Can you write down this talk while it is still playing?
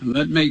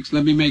Let no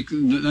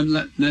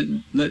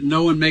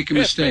one make a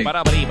mistake.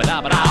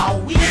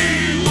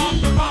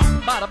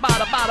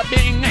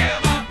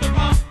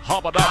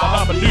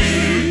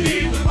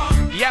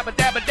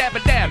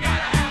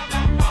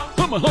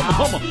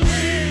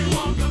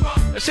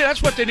 See,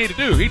 that's what they need to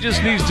do. He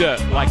just needs to,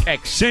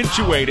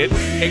 accentuate it,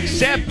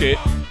 accept it,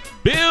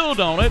 build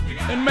on it,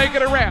 and make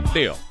it a rap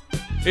deal.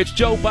 It's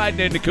Joe Biden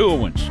and the cool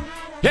ones.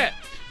 Yeah.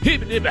 Hey,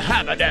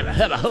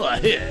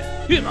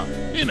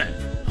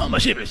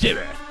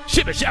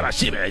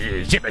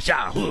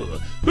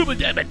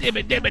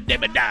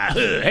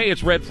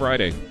 it's Red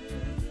Friday.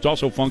 It's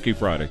also Funky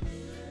Friday.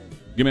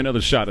 Give me another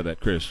shot of that,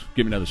 Chris.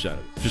 Give me another shot of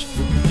it. Just,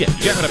 yeah,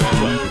 get it up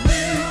as well.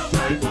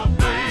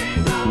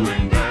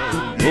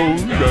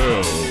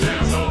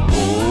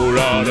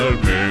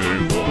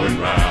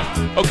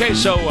 Okay,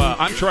 so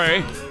I'm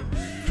Trey.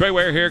 Trey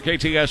Ware here,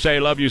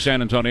 KTSA. Love you,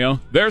 San Antonio.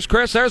 There's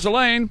Chris. There's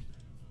Elaine.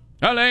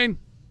 Elaine.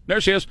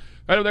 There she is.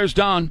 Right, there's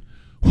Don.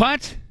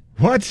 What?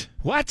 What?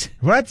 What?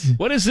 What?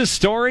 What is this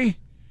story?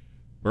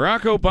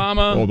 Barack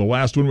Obama. Oh, the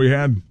last one we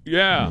had?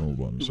 Yeah. Oh,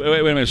 wait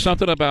a minute.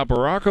 Something about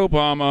Barack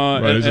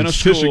Obama right, and a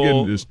school.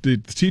 Michigan, it's the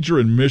teacher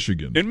in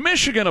Michigan. In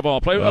Michigan, of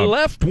all places. A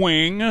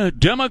left-wing,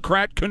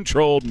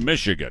 Democrat-controlled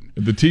Michigan.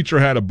 The teacher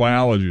had a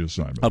biology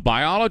assignment. A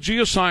biology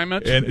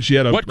assignment. And she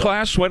had a... What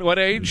class? What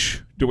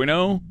age? Do we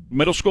know?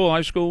 Middle school,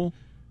 high school?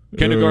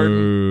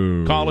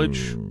 Kindergarten?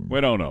 College? We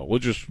don't know. We'll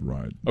just...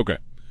 Right. Okay.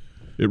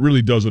 It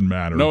really doesn't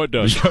matter. No, it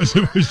doesn't. Because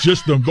it was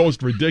just the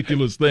most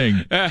ridiculous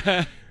thing.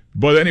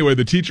 But anyway,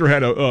 the teacher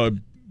had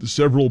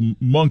several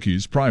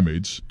monkeys,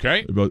 primates.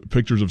 Okay.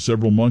 Pictures of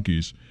several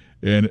monkeys,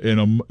 and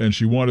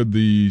she wanted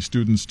the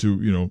students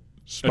to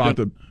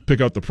pick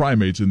out the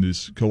primates in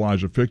this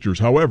collage of pictures.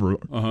 However,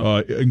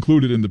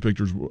 included in the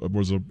pictures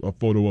was a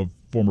photo of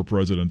former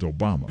President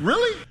Obama.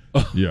 Really?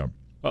 Yeah.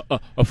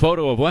 A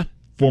photo of what?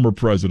 Former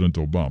President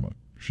Obama.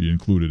 She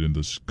included in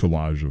this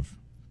collage of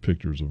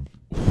pictures of.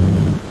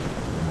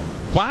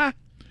 Why?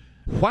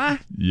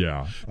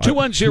 Yeah.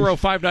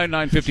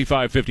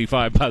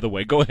 210-599-5555, by the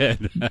way. Go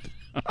ahead.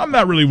 I'm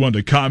not really one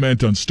to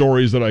comment on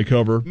stories that I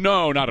cover.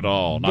 No, not at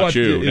all. Not but,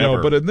 you.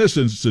 Never. But in this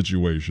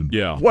situation,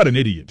 yeah. What an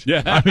idiot.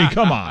 Yeah. I mean,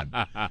 come on.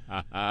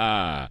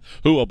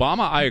 Who,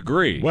 Obama? I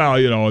agree. Well,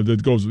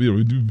 that goes,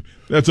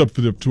 that's up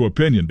to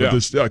opinion. But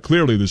this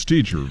clearly this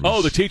teacher.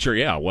 The teacher,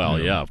 yeah. Well,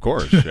 yeah, of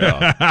course.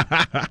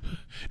 Yeah.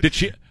 Did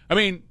she,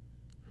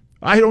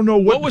 I don't know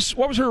what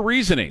was her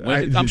reasoning.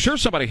 I'm sure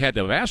somebody had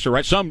to have asked her,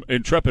 right? Some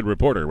intrepid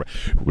reporter.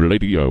 Well,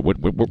 lady,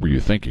 what were you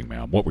thinking,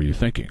 ma'am? What were you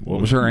thinking?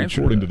 What was her answer?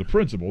 According to the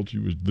principal,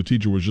 the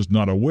teacher was just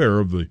not aware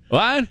of the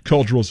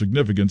cultural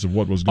significance of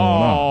what was going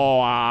on.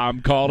 Oh,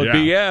 I'm calling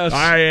BS.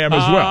 I am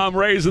as well. I'm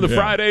raising the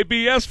Friday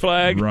BS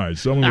flag. Right.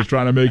 Someone was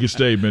trying to make a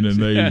statement, and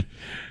they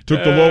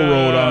took the low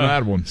road on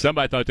that one.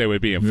 Somebody thought they were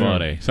being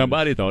funny.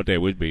 Somebody thought they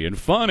was being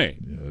funny.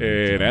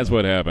 And that's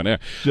what happened there.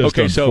 Just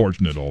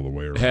unfortunate all the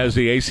way around. Has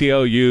the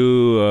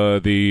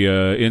ACLU, the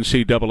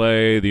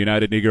NCAA, the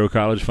United Negro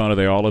College Fund, are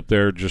they all up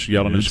there just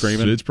yelling and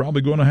screaming? It's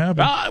probably going to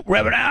happen.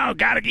 Reverend Al,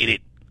 gotta get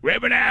it.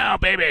 Reverend Al,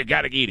 baby,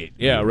 gotta get it.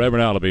 Yeah,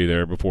 Reverend Al will be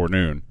there before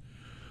noon.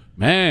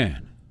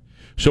 Man.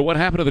 So what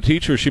happened to the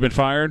teacher? Has she been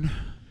fired?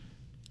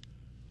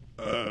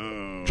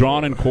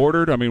 Drawn and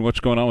quartered?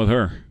 What's going on with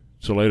her?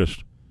 It's the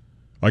latest.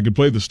 I could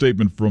play the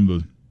statement from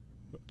the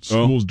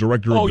school's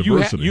director of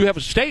diversity. You have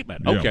a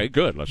statement. Yeah. Okay,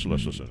 good. Let's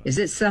listen. Is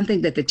it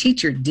something that the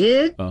teacher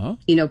did,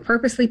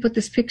 purposely put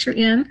this picture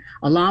in,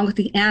 along with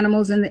the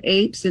animals and the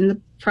apes and the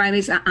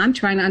primates? I'm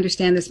trying to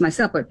understand this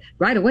myself, but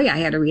right away I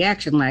had a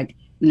reaction like,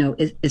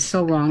 it's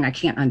so wrong, I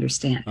can't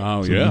understand.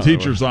 Oh, so yeah. The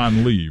teacher's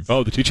on leave.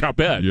 Oh, the teacher, I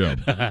bet.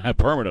 Yeah.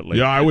 Permanently.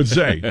 Yeah, I would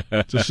say.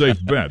 It's a safe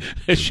bet.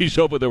 She's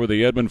over there with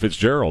the Edmund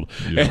Fitzgerald.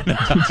 Yeah,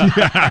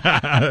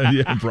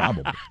 yeah,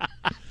 probably.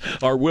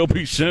 Or will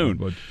be soon.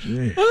 But,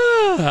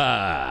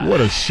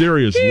 what a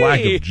serious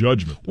lack of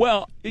judgment.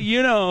 Well,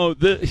 you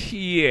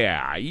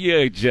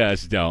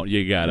just don't.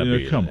 You got to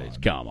be. Come on.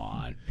 Come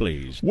on,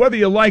 please. Whether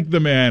you like the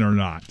man or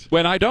not.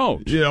 When I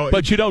don't.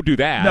 But you don't do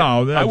that.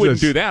 No, I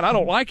wouldn't do that. I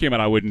don't like him,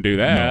 and I wouldn't do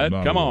that.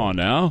 No, come on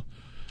now.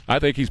 I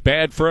think he's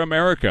bad for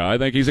America. I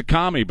think he's a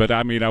commie, but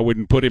I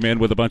wouldn't put him in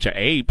with a bunch of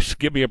apes.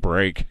 Give me a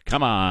break.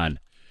 Come on.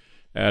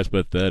 That's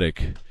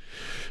pathetic.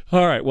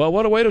 All right. Well,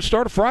 what a way to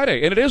start a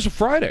Friday. And it is a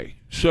Friday.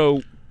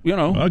 So,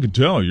 I can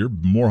tell you're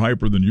more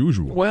hyper than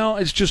usual. Well,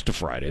 it's just a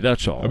Friday.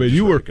 That's all.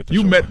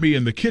 You met me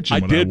in the kitchen. I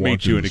did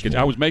meet you in the kitchen.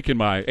 I was making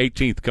my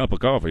 18th cup of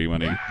coffee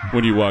when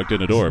you walked in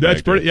the door.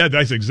 That's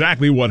that's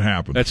exactly what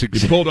happened.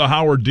 You pulled a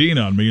Howard Dean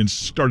on me and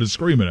started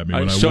screaming at me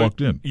when I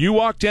walked in. You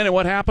walked in, and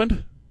what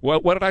happened?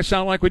 What did I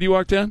sound like when you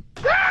walked in?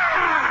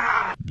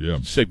 Yeah.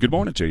 Said good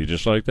morning to you,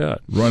 just like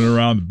that. Running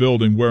around the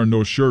building wearing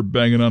no shirt,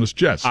 banging on his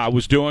chest. I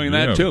was doing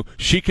that, too.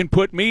 She can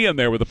put me in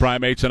there with the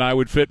primates, and I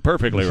would fit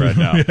perfectly right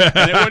now. And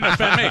it wouldn't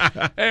offend me.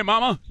 Hey,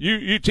 Mama,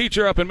 you teach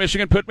her up in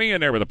Michigan, put me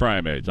in there with the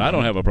primates. I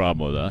don't have a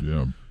problem with that.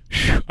 Yeah.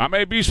 I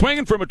may be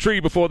swinging from a tree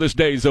before this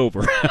day's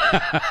over.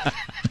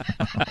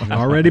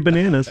 Already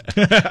bananas.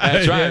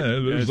 That's right. Yeah,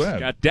 there's that.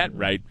 Got that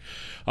right.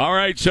 All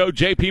right, so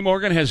J.P.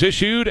 Morgan has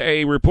issued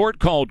a report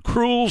called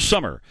Cruel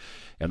Summer.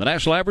 And the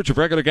national average of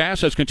regular gas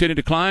has continued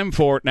to climb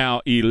for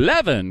now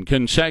 11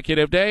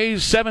 consecutive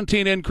days,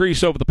 17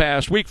 increase over the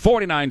past week,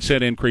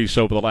 49-cent increase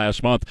over the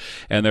last month.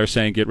 And they're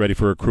saying get ready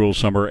for a cruel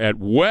summer at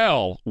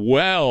well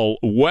above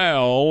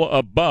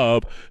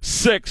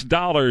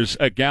 $6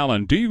 a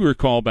gallon. Do you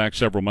recall back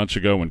several months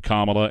ago when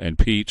Kamala and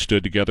Pete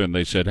stood together and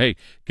they said, hey,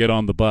 get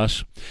on the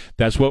bus?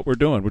 That's what we're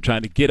doing. We're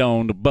trying to get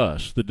on the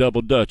bus, the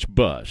Double Dutch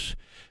bus.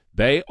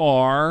 They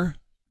are,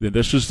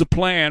 this is the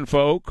plan,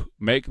 folk.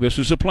 This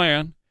is a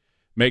plan.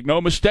 Make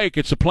no mistake,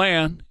 it's a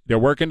plan. They're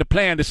working the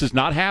plan. This is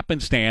not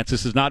happenstance.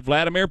 This is not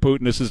Vladimir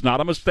Putin. This is not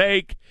a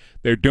mistake.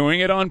 They're doing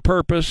it on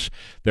purpose.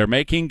 They're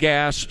making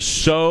gas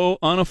so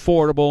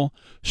unaffordable,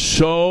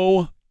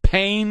 so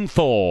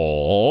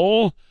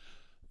painful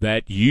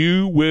that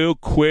you will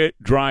quit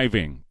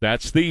driving.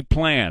 That's the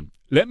plan.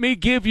 Let me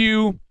give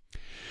you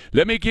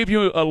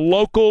a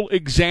local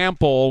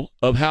example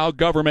of how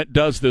government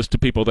does this to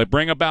people. They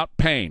bring about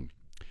pain.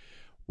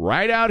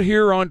 Right out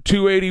here on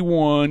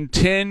 281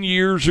 10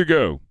 years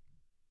ago,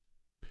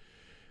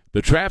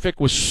 the traffic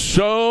was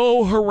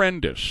so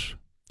horrendous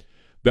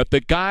that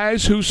the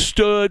guys who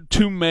stood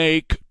to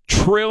make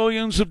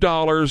trillions of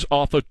dollars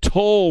off of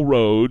toll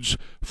roads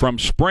from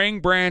Spring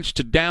Branch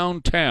to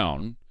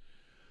downtown,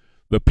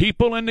 the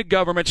people in the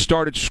government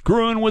started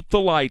screwing with the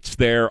lights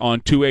there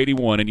on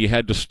 281, and you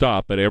had to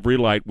stop at every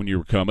light when you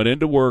were coming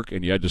into work,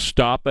 and you had to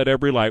stop at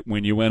every light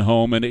when you went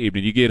home in the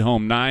evening. You get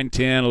home 9,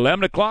 10,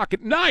 11 o'clock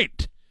at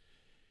night.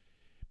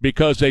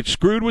 Because they'd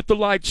screwed with the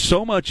lights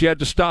so much you had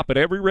to stop at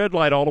every red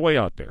light all the way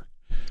out there.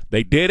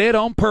 They did it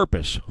on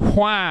purpose.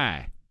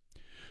 Why?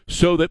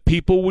 So that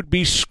people would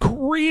be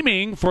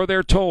screaming for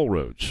their toll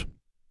roads.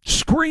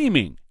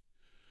 Screaming.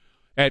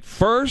 At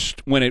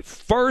first, when it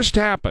first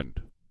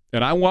happened,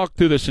 and I walked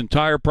through this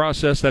entire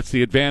process, that's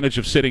the advantage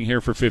of sitting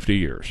here for 50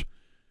 years.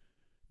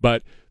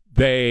 But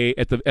they,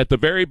 at the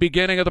very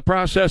beginning of the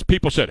process,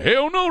 people said,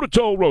 hell no to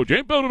toll roads. You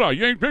ain't building out.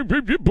 I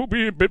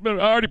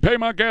already pay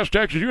my gas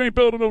taxes. You ain't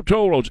building no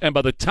toll roads. And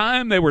by the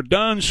time they were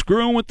done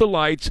screwing with the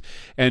lights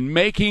and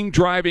making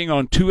driving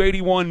on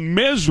 281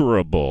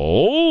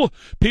 miserable,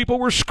 people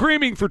were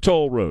screaming for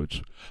toll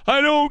roads.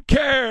 I don't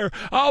care.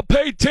 I'll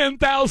pay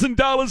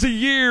 $10,000 a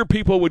year,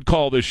 people would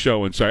call this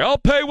show and say. I'll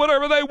pay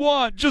whatever they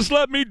want. Just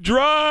let me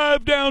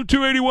drive down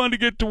 281 to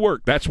get to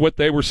work. That's what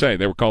they were saying.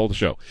 They were calling the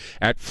show.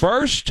 At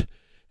first,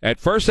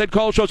 they'd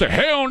call the show and say,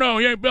 hell no,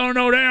 you ain't building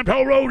no damn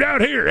toll road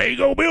out here. They ain't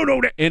going to build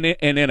no damn.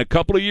 And then a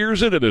couple of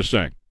years into this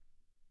thing,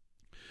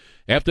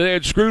 after they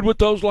had screwed with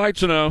those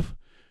lights enough,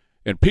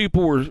 and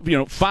people were,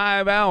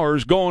 5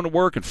 hours going to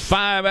work and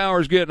 5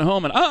 hours getting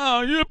home, and,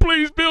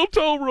 please build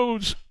toll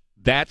roads.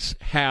 That's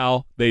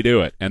how they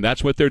do it. And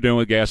that's what they're doing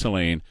with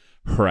gasoline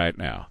right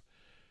now.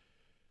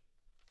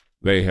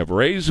 They have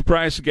raised the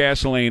price of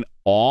gasoline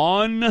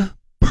on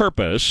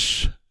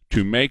purpose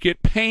to make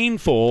it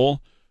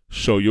painful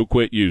so you'll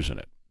quit using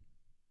it.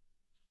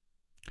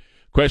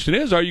 Question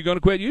is, are you going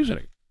to quit using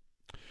it?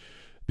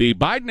 The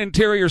Biden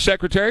Interior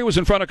Secretary was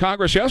in front of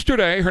Congress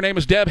yesterday. Her name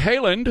is Deb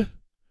Haaland.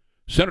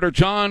 Senator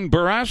John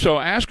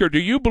Barrasso asked her, do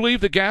you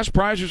believe that gas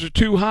prices are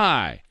too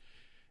high?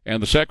 And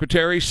the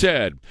secretary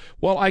said,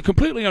 well, I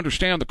completely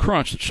understand the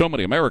crunch that so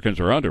many Americans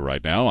are under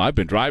right now. I've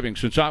been driving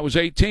since I was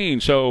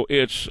 18, so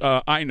it's,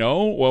 I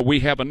know, well,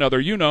 we have another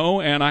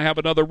and I have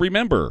another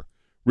remember.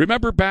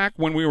 Remember back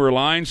when we were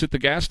lines at the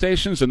gas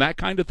stations and that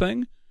kind of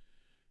thing?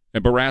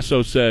 And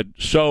Barrasso said,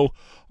 so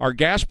are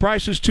gas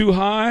prices too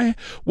high?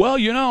 Well,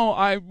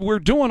 we're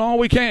doing all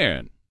we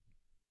can.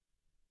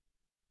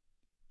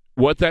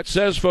 What that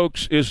says,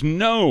 folks, is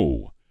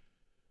no.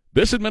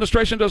 This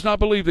administration does not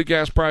believe that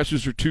gas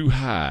prices are too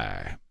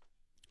high.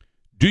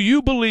 Do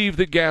you believe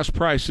that gas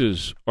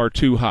prices are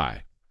too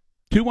high?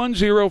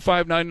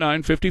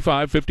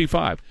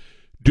 210-599-5555.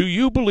 Do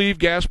you believe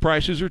gas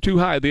prices are too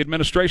high? The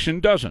administration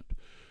doesn't.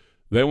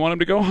 They want them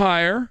to go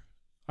higher.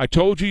 I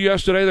told you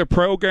yesterday they're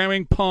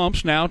programming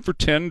pumps now for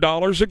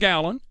 $10 a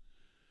gallon.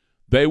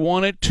 They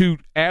want it to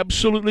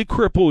absolutely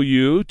cripple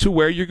you to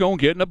where you're going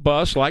to get in a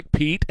bus like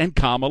Pete and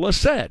Kamala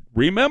said.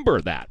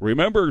 Remember that.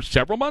 Remember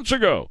several months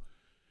ago.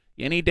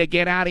 You need to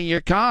get out of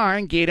your car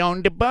and get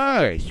on the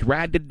bus.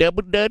 Ride the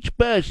Double Dutch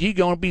bus. You're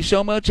going to be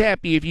so much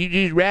happy if you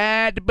just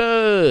ride the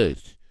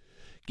bus.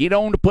 Get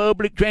on the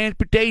public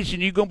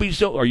transportation. You're going to be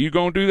so... Are you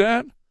going to do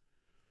that?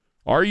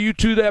 Are you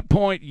to that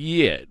point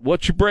yet?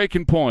 What's your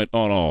breaking point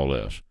on all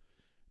this?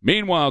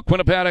 Meanwhile,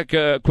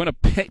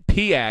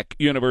 Quinnipiac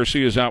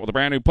University is out with a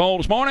brand new poll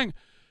this morning.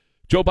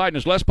 Joe Biden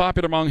is less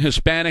popular among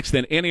Hispanics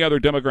than any other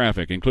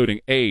demographic,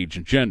 including age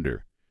and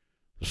gender.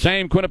 The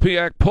same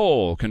Quinnipiac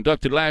poll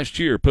conducted last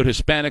year put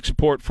Hispanic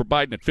support for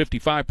Biden at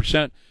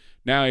 55%.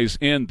 Now he's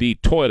in the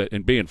toilet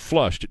and being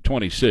flushed at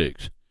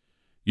 26%.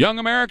 Young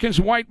Americans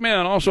and white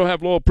men also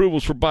have low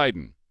approvals for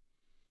Biden.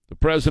 The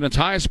president's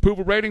highest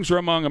approval ratings are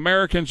among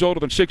Americans older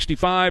than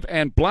 65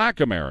 and black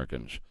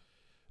Americans.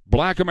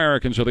 black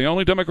Americans are the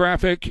only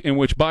demographic in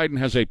which Biden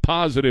has a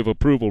positive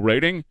approval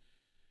rating,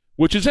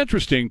 which is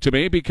interesting to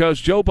me because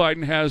Joe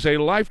Biden has a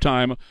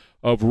lifetime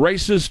of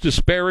racist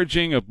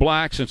disparaging of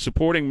blacks and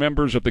supporting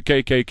members of the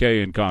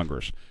KKK in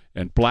Congress.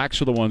 And blacks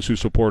are the ones who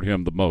support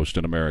him the most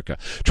in America.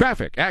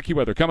 Traffic,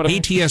 AccuWeather coming up.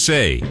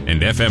 ATSA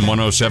and FM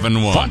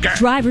 107.1.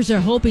 Drivers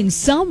are hoping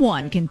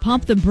someone can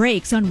pump the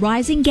brakes on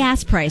rising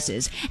gas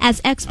prices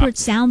as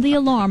experts sound the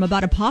alarm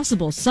about a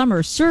possible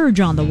summer surge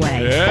on the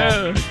way.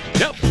 Yeah.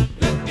 Yep.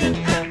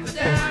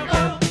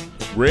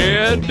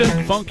 Red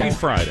Funky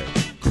Friday.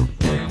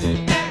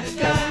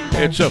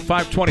 It's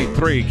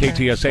 5:23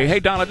 KTSA. Hey,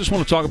 Don, I just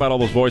want to talk about all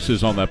those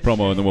voices on that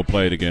promo, and then we'll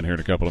play it again here in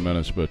a couple of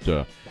minutes.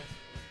 But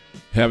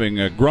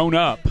having grown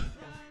up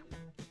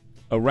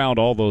around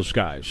all those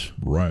guys,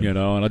 right? You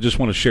know, and I just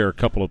want to share a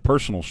couple of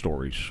personal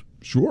stories.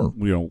 Sure.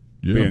 You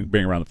know,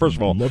 being around them. First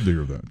of all, I'd love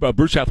to hear that.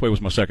 Bruce Hathaway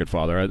was my second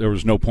father. There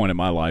was no point in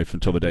my life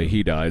until the day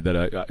he died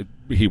that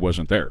he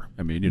wasn't there.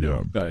 I mean, you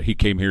know, he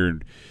came here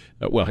and.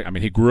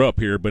 He grew up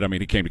here, but,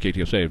 he came to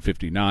KTSA in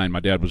 59. My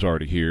dad was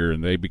already here,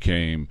 and they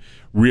became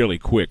really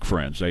quick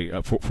friends. They,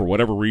 for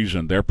whatever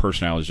reason, their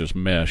personalities just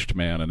meshed,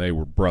 man, and they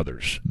were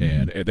brothers.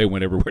 And they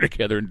went everywhere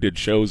together and did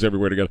shows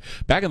everywhere together.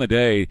 Back in the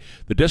day,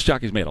 the disc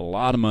jockeys made a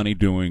lot of money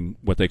doing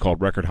what they called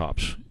record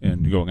hops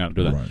and going out and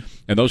do that. Right.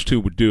 And those two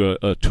would do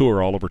a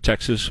tour all over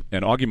Texas.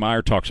 And Augie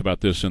Meyer talks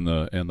about this in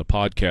the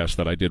podcast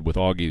that I did with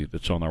Augie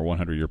that's on our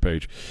 100-year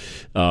page.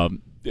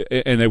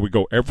 And they would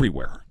go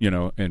everywhere, you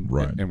know, and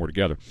we're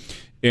together.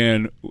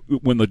 And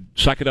when the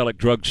psychedelic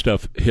drug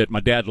stuff hit,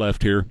 my dad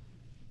left here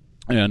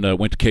and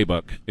went to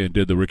K-Buck and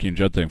did the Ricky and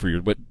Judd thing for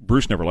years. But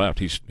Bruce never left.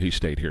 He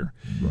stayed here.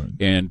 Right.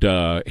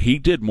 And he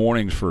did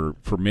mornings for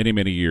many,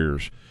 many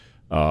years.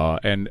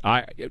 And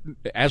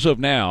as of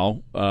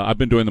now, I've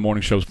been doing the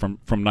morning shows from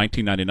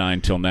 1999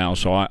 till now.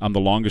 So I'm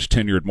the longest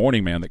tenured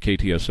morning man that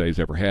KTSA has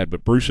ever had.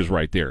 But Bruce is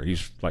right there.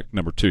 He's like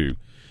number 2.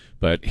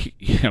 But,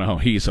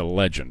 he's a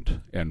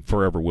legend and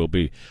forever will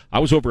be. I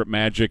was over at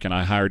Magic, and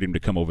I hired him to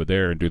come over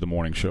there and do the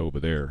morning show over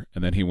there.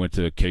 And then he went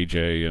to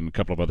KJ and a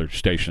couple of other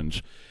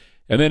stations.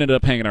 And then ended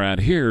up hanging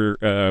around here,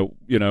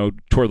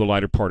 toward the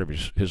lighter part of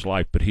his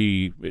life. But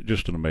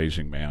just an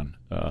amazing man.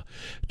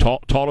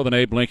 Taller than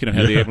Abe Lincoln and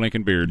had the Abe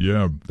Lincoln beard.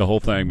 Yeah. The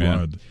whole thing, man.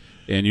 God.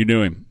 And you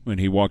knew him. When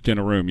he walked in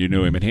a room, you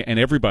knew him. And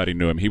everybody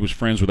knew him. He was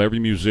friends with every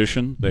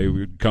musician. They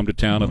would come to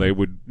town, and they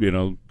would,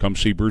 come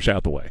see Bruce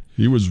Hathaway.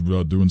 He was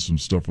doing some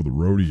stuff with the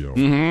rodeo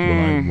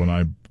when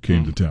I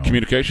came to town.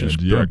 Communications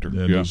director.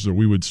 And so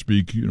we would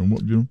speak,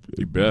 You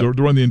bet.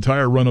 during the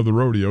entire run of the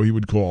rodeo. He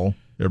would call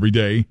every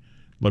day,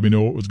 let me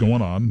know what was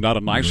going on. Not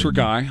a nicer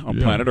guy on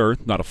planet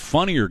Earth, not a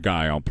funnier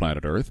guy on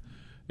planet Earth,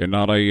 and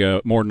not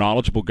a more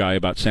knowledgeable guy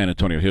about San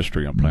Antonio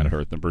history on planet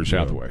Earth than Bruce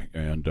Hathaway.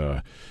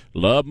 And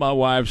loved my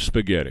wife's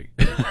spaghetti.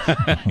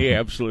 He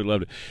absolutely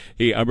loved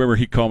it. I remember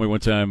he called me one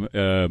time.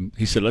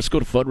 He said, let's go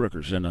to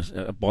Fuddruckers. And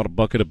I bought a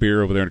bucket of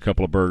beer over there and a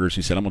couple of burgers.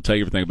 He said, I'm going to tell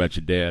you everything about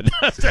your dad.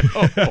 I said,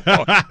 okay.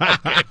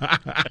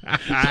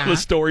 The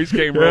stories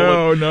came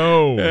rolling.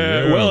 Oh, no.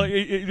 Well,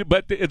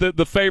 but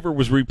the favor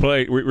was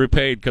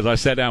repaid because I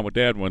sat down with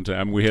Dad one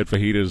time. We had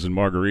fajitas and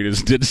margaritas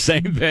and did the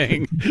same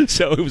thing.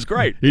 So it was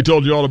great. He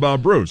told you all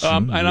about Bruce.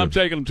 And I'm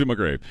taking him to my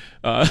grave.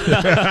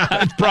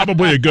 It's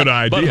probably a good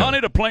idea. But,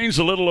 honey, the plane's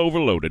a little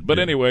overloaded. But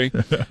anyway,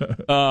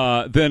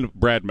 then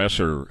Brad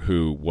Messer,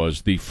 who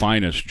was the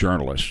finest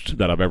journalist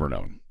that I've ever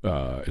known,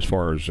 as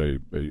far as a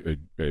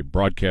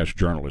broadcast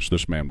journalist,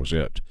 this man was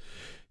it.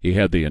 He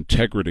had the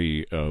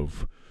integrity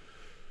of,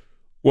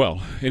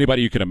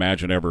 anybody you can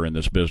imagine ever in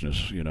this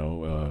business.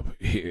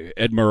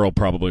 Ed Murrow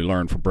probably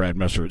learned from Brad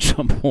Messer at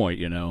some point.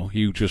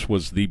 He just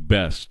was the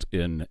best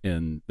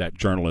in that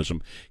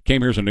journalism.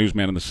 Came here as a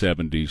newsman in the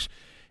 70s.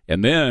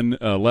 And then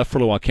left for a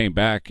little while, came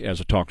back as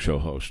a talk show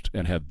host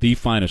and had the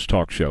finest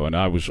talk show. And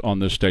I was on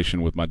this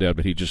station with my dad,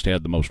 but he just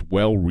had the most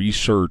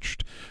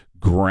well-researched,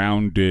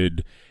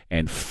 grounded,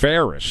 and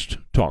fairest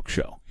talk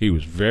show. He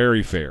was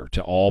very fair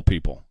to all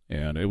people,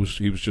 and he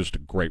was just a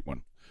great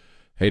one.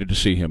 Hated to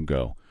see him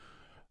go.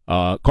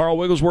 Carl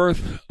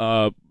Wigglesworth,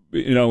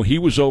 he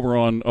was over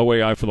on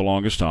OAI for the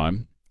longest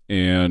time.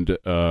 And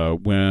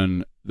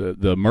when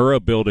the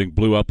Murrah building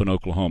blew up in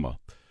Oklahoma,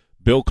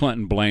 Bill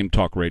Clinton blamed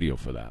talk radio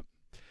for that.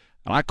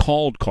 And I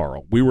called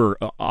Carl. We were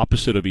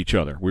opposite of each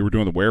other. We were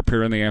doing the Wear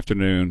Pair in the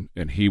afternoon,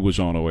 and he was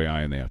on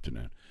OAI in the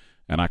afternoon.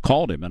 And I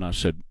called him, and I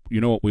said,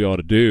 what we ought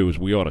to do is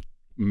we ought to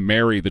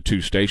marry the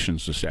two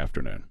stations this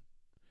afternoon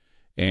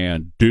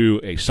and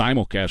do a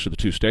simulcast of the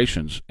two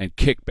stations and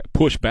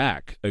push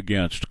back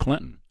against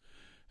Clinton.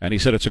 And he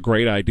said, it's a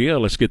great idea.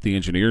 Let's get the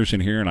engineers in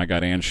here. And I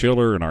got Ann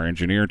Schiller and our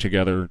engineer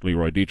together,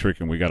 Leroy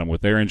Dietrich, and we got them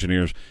with their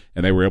engineers,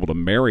 and they were able to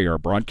marry our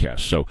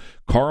broadcast. So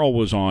Carl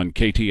was on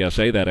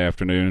KTSA that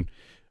afternoon,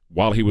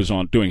 while he was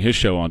doing his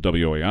show on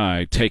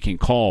WOAI, taking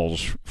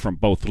calls from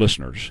both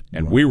listeners,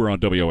 and we were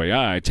on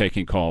WOAI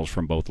taking calls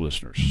from both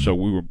listeners. So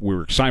we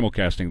were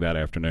simulcasting that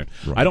afternoon.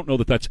 Right. I don't know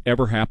that that's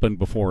ever happened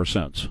before or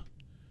since.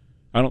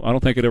 I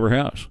don't think it ever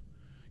has.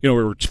 we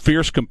were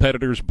fierce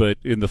competitors, but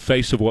in the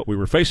face of what we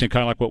were facing,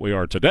 kind of like what we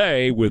are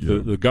today with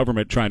the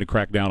government trying to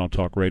crack down on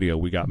talk radio,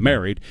 we got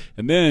married.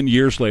 And then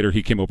years later,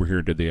 he came over here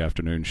and did the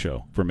afternoon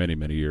show for many,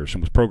 many years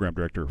and was program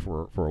director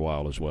for a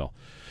while as well.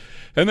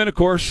 And then, of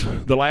course,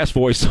 the last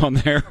voice on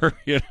there,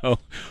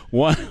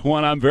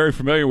 one I'm very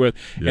familiar with,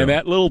 and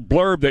that little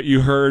blurb that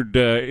you heard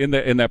in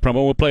that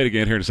promo, we'll play it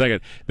again here in a second.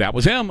 That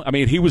was him. I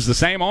mean, he was the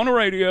same on the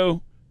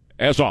radio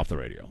as off the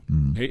radio.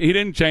 He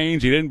didn't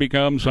change. He didn't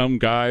become some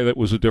guy that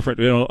was a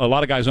different. A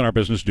lot of guys in our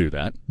business do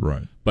that,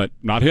 right? But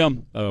not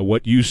him.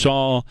 What you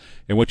saw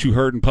and what you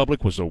heard in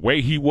public was the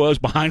way he was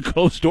behind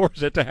closed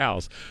doors at the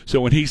house.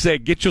 So when he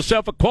said, "Get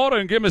yourself a quarter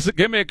and give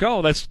me a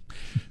call," that's.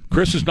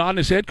 Chris is nodding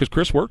his head because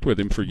Chris worked with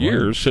him for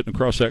years, sitting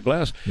across that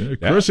glass. Yeah,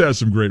 Chris has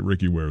some great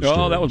Ricky Ware stories.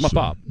 Oh, that was my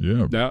pop.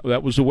 Yeah,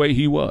 that was the way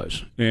he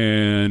was,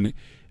 and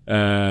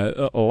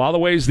a lot of the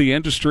ways the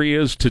industry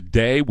is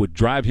today would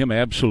drive him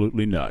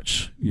absolutely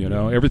nuts.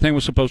 Everything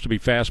was supposed to be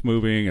fast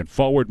moving and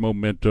forward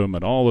momentum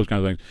and all those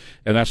kinds of things,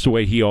 and that's the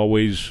way he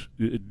always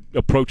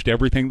approached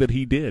everything that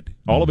he did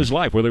all of his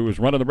life, whether he was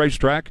running the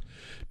racetrack,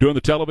 doing the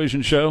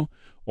television show,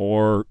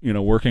 or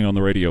working on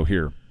the radio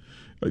here.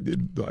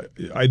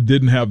 I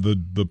didn't have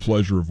the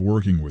pleasure of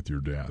working with your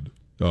dad,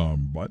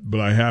 but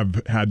I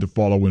have had to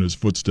follow in his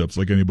footsteps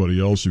like anybody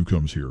else who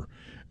comes here,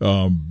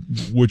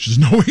 which is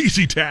no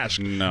easy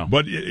task. No.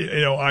 But,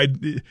 I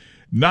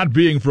not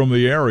being from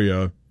the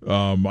area,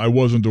 I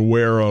wasn't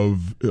aware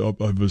of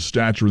his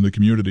stature in the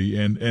community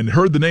and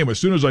heard the name. As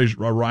soon as I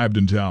arrived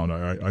in town,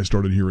 I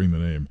started hearing the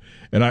name.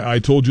 And I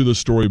told you this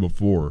story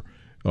before,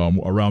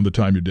 around the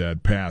time your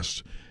dad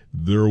passed.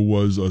 There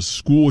was a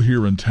school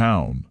here in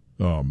town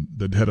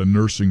that had a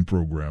nursing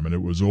program, and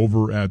it was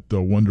over at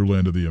the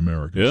Wonderland of the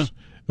Americas.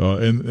 Yeah.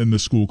 And the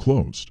school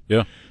closed.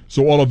 Yeah.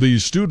 So all of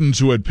these students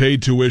who had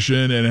paid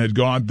tuition and had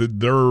gone,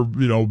 they're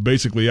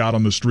basically out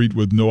on the street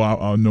with no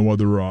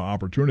other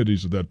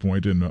opportunities at that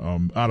point, and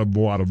out of a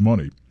lot of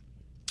money.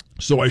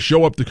 So I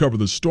show up to cover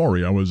the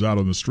story. I was out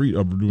on the street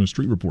doing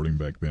street reporting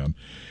back then,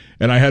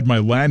 and I had my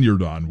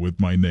lanyard on with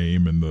my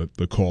name and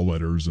the call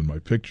letters and my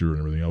picture and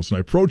everything else. And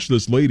I approached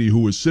this lady who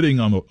was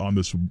sitting on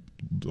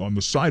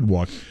the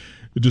sidewalk,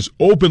 just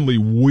openly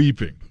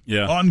weeping,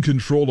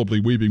 uncontrollably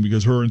weeping,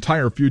 because her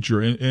entire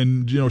future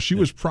and she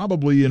was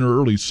probably in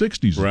her early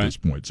 60s at this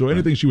point. So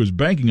anything she was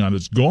banking on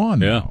is gone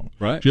now.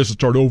 Right. She has to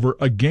start over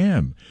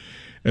again.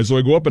 And so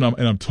I go up and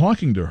I'm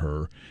talking to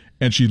her,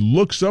 and she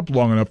looks up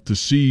long enough to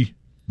see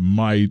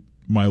my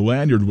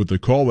lanyard with the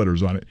call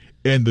letters on it,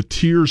 and the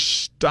tears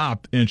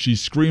stopped, and she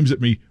screams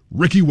at me,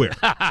 "Ricky Ware."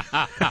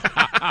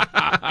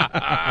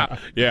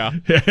 Yeah.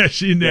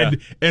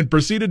 And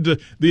proceeded to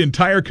the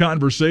entire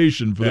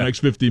conversation for the next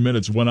 50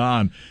 minutes went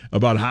on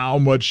about how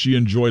much she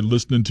enjoyed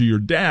listening to your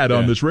dad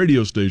on this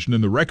radio station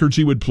and the records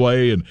he would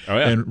play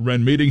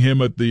and meeting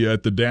him at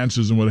the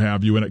dances and what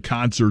have you, and at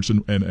concerts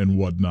and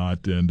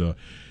whatnot. And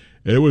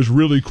it was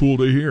really cool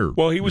to hear.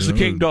 Well, he was the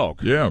king dog.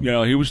 Yeah.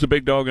 He was the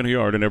big dog in the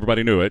yard, and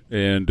everybody knew it.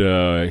 And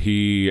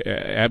he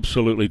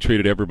absolutely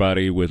treated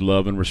everybody with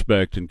love and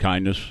respect and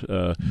kindness.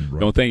 The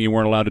only thing you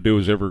weren't allowed to do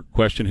was ever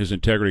question his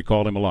integrity,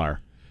 called him a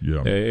liar. Yeah.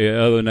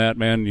 Other than that,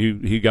 man,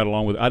 he got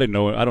along with. I don't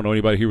know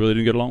anybody he really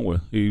didn't get along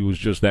with. He was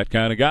just that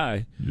kind of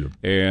guy. Yep.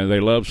 And they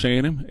loved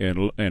seeing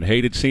him and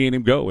hated seeing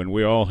him go, and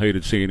we all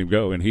hated seeing him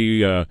go. And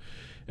he.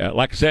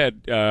 Like I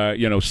said,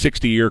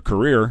 60-year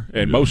career,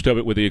 and most of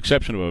it, with the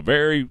exception of a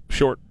very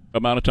short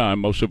amount of time,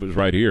 most of it was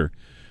right here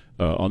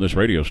on this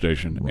radio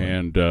station. Right.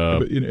 And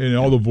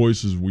all the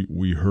voices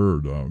we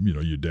heard,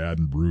 your dad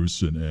and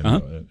Bruce and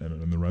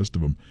the rest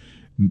of them,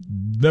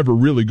 never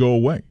really go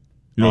away.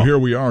 Here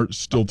we are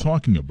still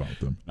talking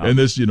about them. And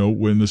this,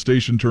 when the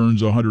station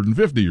turns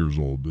 150 years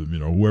old,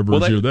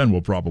 whoever's here then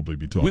will probably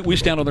be talking. We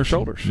stand on their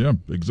shoulders. Yeah,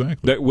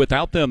 exactly.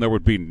 Without them, there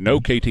would be no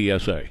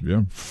KTSA.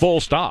 Yeah.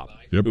 Full stop.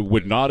 Yep. It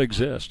would not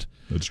exist.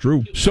 That's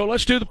true. So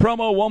let's do the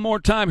promo one more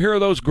time. Here are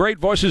those great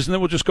voices, and then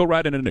we'll just go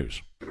right into the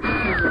news.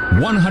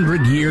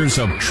 100 years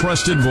of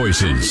trusted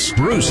voices.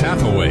 Bruce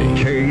Hathaway.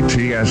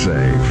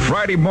 KTSA.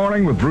 Friday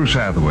morning with Bruce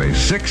Hathaway.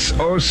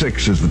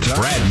 6:06 is the time.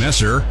 Brad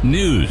Messer,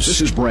 News.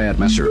 This is Brad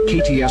Messer,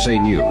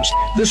 KTSA News.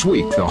 This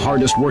week, the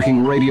hardest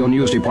working radio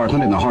news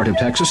department in the heart of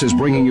Texas is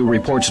bringing you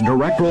reports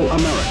Direct Roll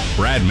America.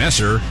 Brad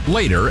Messer,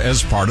 later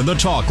as part of the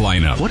talk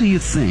lineup. What do you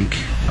think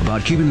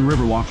about keeping the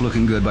Riverwalk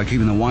looking good by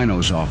keeping the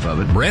winos off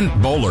of it?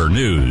 Brent Bowler,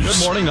 News.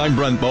 Good morning, I'm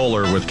Brent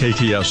Bowler with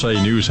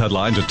KTSA News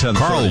headlines at 10:30.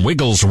 Carl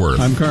Wigglesworth.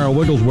 I'm Carl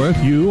Wigglesworth.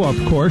 You, of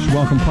course,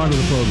 welcome part of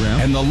the program.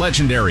 And the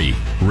legendary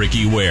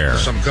Ricky Ware. If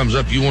something comes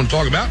up you want to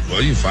talk about,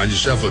 well, you find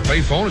yourself a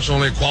payphone. It's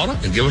only a quarter,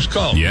 and give us a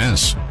call.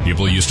 Yes,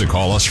 people used to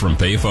call us from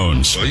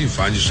payphones. Well, you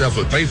find yourself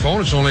a payphone.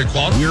 It's only a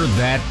quarter. We're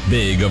that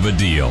big of a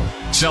deal.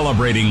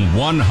 Celebrating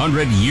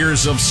 100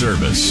 years of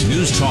service.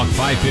 News Talk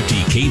 550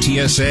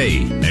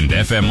 KTSA and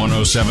FM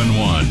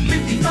 107.1.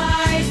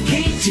 55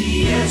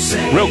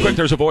 KTSA. Real quick,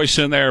 there's a voice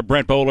in there,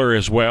 Brent Bowler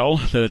as well,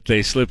 that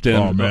they slipped in.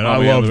 Oh, man,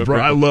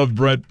 I loved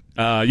Brent.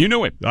 You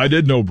knew him. I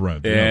did know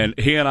Brent. And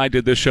he and I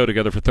did this show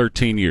together for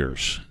 13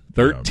 years.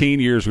 13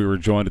 years we were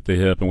joined at the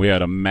hip, and we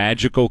had a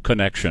magical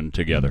connection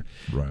together.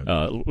 Right.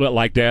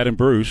 Like Dad and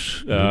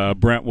Bruce,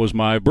 Brent was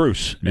my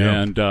Bruce.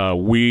 Yep.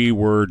 And we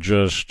were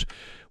just...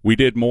 We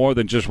did more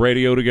than just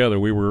radio together.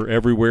 We were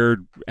everywhere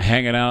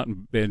hanging out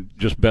and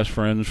just best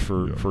friends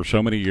for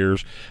so many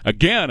years.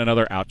 Again,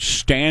 another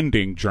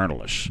outstanding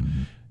journalist.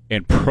 Mm-hmm.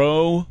 And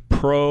pro.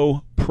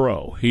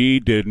 He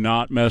did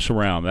not mess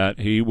around.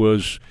 He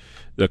was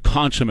the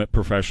consummate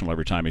professional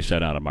every time he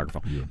sat out a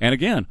microphone. Yeah. And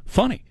again,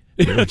 funny.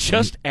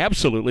 Just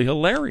absolutely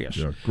hilarious.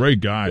 Yeah, great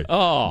guy.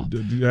 Oh,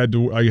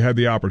 I had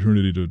the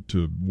opportunity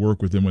to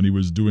work with him when he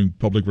was doing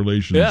public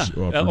relations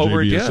for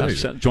over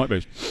JBSA. Joint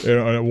Base.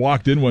 I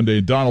walked in one day,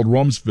 and Donald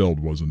Rumsfeld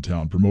was in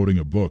town promoting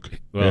a book.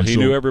 Well, and he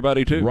knew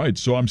everybody too. Right.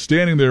 So I'm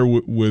standing there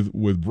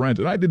with Brent,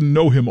 and I didn't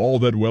know him all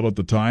that well at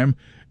the time.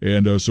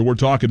 And so we're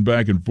talking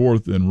back and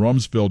forth, and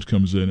Rumsfeld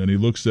comes in, and he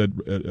looks at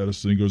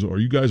us, and he goes, "Are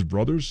you guys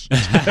brothers?"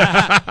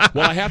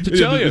 Well, I have to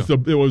tell you.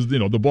 It was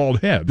the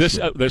bald head. This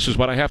is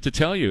what I have to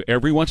tell you.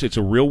 It's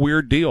a real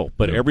weird deal,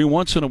 but every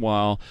once in a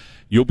while,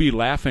 you'll be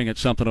laughing at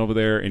something over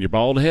there, and your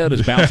bald head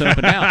is bouncing up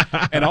and down,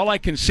 and all I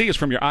can see is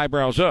from your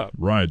eyebrows up.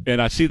 Right.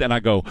 And I see that, and I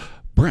go,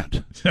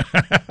 Brent.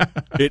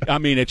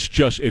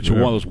 It's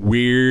one of those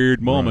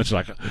weird moments,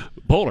 like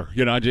Bowler.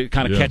 It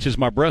kind of catches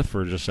my breath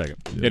for just a second.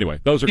 Yeah. Anyway,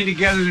 those are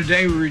together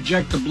today. We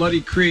reject the bloody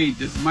creed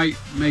that might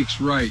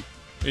makes right.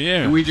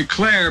 Yeah. And we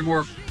declare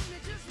more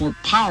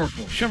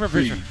powerful.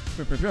 Creed.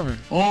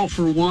 All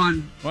for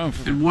one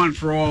and one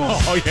for all.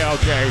 Oh yeah,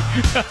 okay.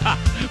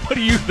 What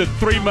are you, the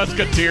Three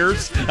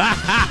Musketeers?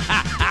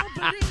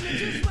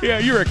 Yeah,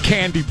 you're a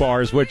candy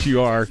bar is what you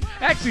are.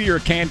 Actually, you're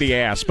a candy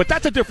ass, but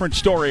that's a different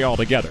story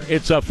altogether.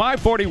 It's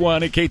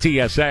 541 at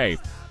KTSA.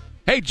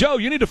 Hey, Joe,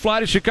 you need to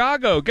fly to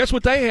Chicago. Guess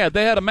what they had?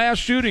 They had a mass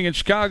shooting in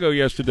Chicago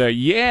yesterday.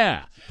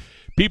 Yeah.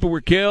 People were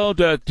killed.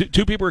 2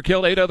 people were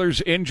killed, 8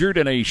 others injured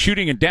in a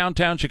shooting in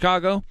downtown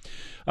Chicago.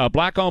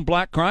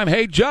 Black-on-black crime.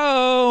 Hey,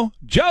 Joe,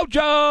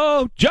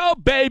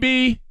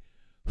 baby,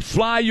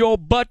 fly your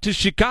butt to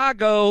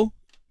Chicago.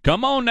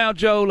 Come on now,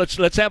 Joe.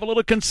 Let's have a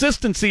little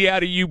consistency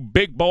out of you,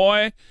 big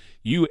boy.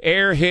 You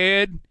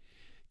airhead.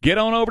 Get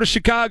on over to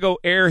Chicago,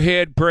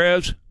 airhead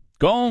Prez.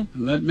 Go on.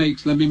 Let no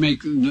one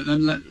make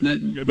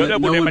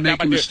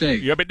a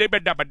mistake.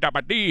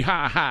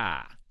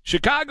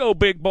 Chicago,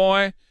 big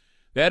boy.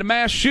 They had a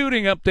mass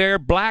shooting up there.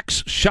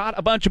 Blacks shot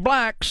a bunch of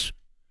blacks.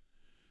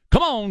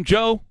 Come on,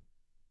 Joe.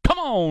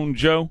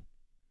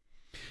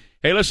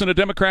 Hey, listen, the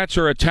Democrats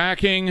are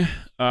attacking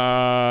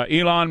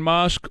Elon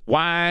Musk.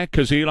 Why?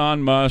 Because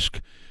Elon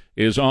Musk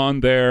is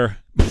on their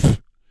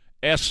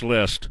S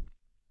list.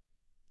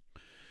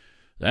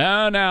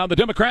 Now, the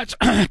Democrats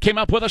came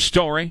up with a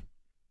story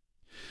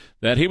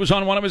that he was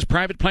on one of his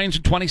private planes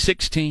in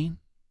 2016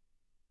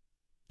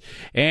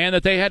 and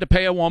that they had to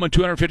pay a woman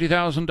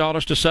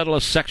 $250,000 to settle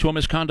a sexual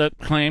misconduct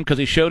claim because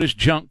he showed his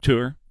junk to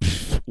her.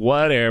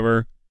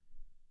 Whatever.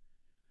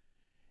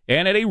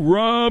 And that he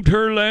rubbed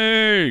her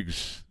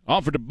legs,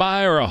 offered to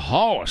buy her a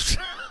horse.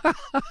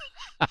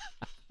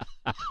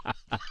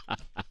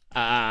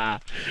 I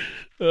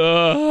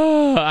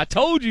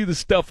told you the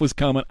stuff was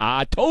coming.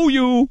 I told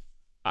you.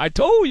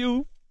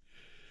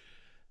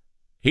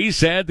 He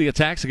said the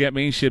attacks against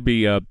me should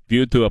be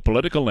viewed through a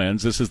political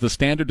lens. This is the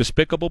standard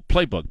despicable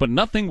playbook, but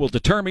nothing will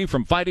deter me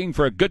from fighting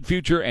for a good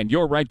future and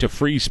your right to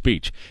free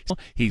speech.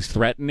 He is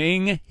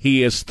threatening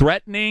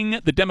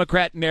the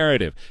Democrat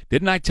narrative.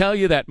 Didn't I tell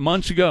you that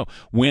months ago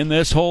when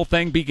this whole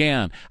thing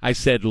began? I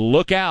said,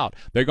 look out.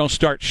 They're going to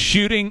start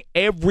shooting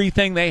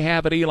everything they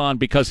have at Elon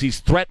because he's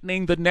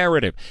threatening the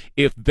narrative.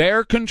 If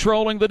they're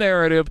controlling the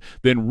narrative,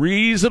 then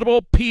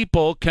reasonable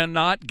people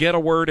cannot get a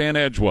word in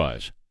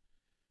edgewise.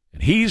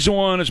 And he's the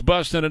one that's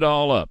busting it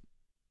all up.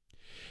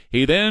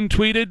 He then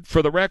tweeted,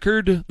 for the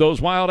record,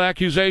 those wild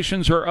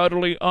accusations are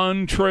utterly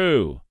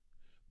untrue.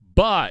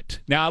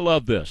 But, now I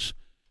love this.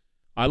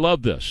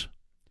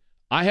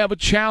 I have a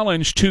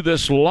challenge to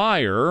this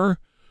liar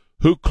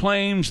who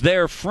claims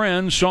their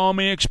friend saw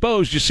me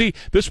exposed. You see,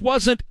 this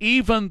wasn't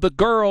even the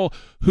girl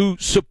who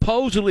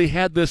supposedly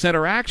had this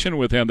interaction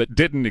with him that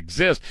didn't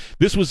exist.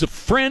 This was a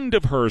friend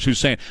of hers who's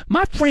saying,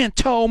 my friend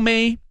told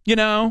me,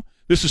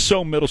 this is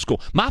so middle school.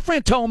 My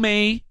friend told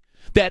me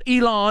that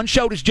Elon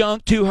showed his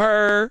junk to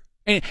her,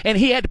 and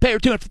he had to pay her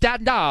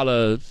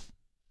 $250,000.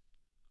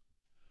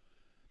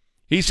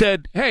 He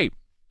said, hey,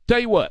 tell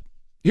you what,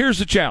 here's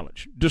the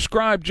challenge.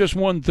 Describe just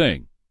one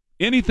thing,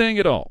 anything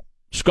at all,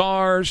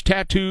 scars,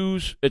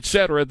 tattoos,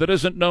 etc., that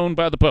isn't known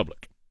by the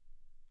public.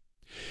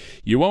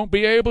 You won't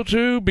be able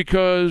to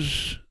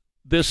because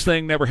this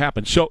thing never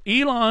happened. So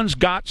Elon's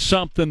got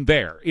something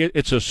there.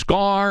 It's a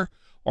scar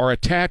or a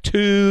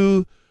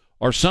tattoo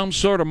or some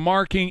sort of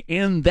marking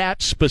in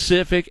that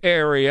specific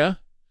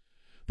area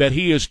that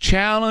he is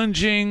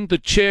challenging the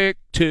chick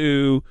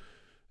to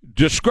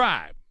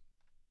describe.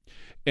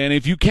 And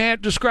if you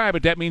can't describe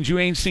it, that means you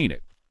ain't seen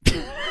it.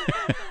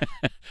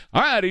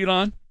 All right,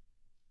 Elon.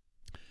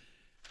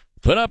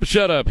 Put up or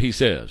shut up, he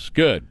says.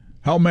 Good.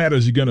 How mad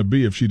is he going to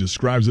be if she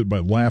describes it by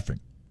laughing?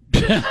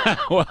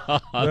 Well,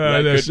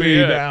 that could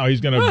be it. Now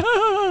he's going to...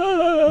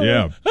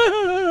 Yeah.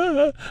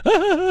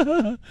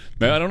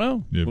 I don't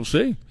know. Yeah. We'll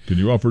see. Can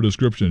you offer a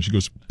description? She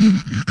goes,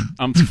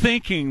 I'm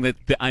thinking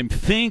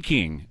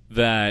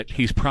that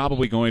he's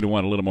probably going to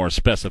want a little more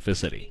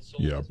specificity.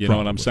 Yeah, you know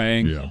what I'm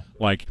saying? Yeah.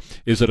 Like,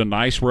 is it a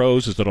nice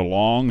rose? Is it a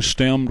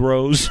long-stemmed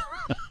rose?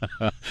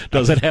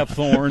 Does it have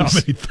thorns?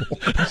 How many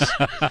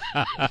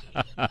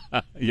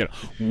thorns?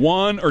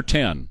 1 or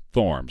 10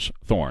 thorns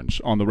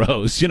on the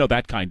rose.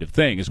 That kind of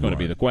thing is going to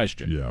be the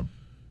question. Yeah.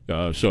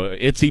 So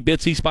itsy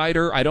bitsy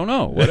spider, I don't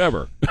know,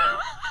 whatever.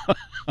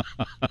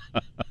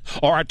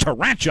 Or a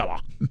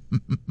tarantula. You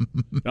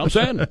know what I'm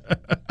saying?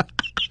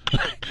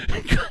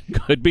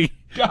 Could be.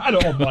 God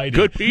almighty.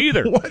 Could be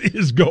either. What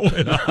is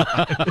going on?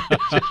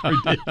 It's just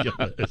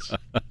ridiculous.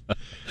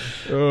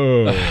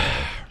 Oh.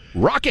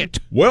 Rocket.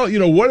 Well,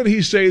 what did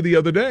he say the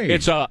other day?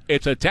 It's a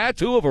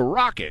tattoo of a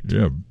rocket.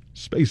 Yeah,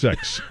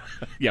 SpaceX.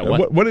 Yeah.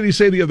 What did he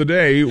say the other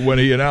day when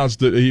he announced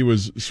that he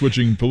was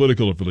switching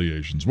political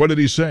affiliations? What did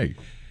he say?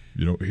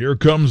 Here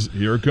comes.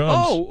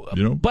 Oh,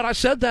 but I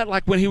said that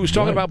like when he was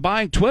talking about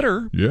buying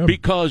Twitter. Yeah.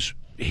 Because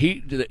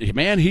he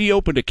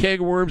opened a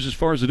keg of worms as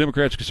far as the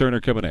Democrats are concerned.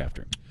 They're coming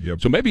after him.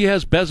 Yep. So maybe he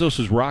has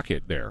Bezos'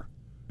 rocket there.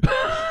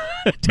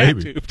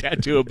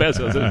 Tattoo of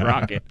Bezos'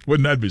 rocket.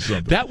 Wouldn't that be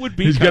something? That would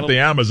be. He's got the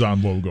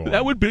Amazon logo on.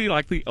 That would be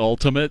like the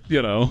ultimate,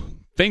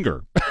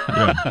 finger.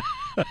 Yeah.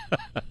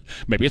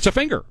 Maybe it's a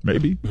finger.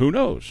 Maybe. Who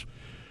knows?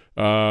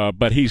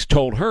 But he's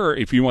told her,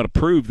 if you want to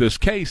prove this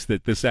case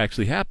that this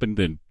actually happened,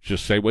 then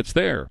just say what's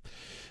there.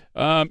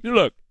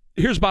 Look,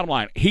 here's the bottom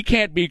line. He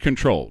can't be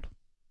controlled.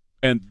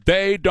 And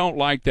they don't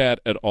like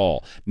that at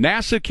all.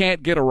 NASA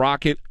can't get a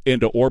rocket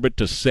into orbit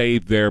to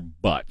save their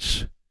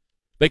butts.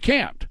 They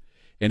can't.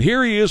 And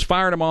here he is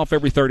firing them off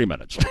every 30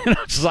 minutes.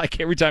 It's like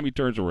every time he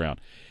turns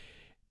around.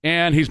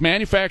 And he's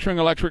manufacturing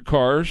electric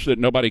cars that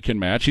nobody can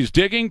match. He's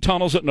digging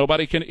tunnels that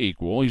nobody can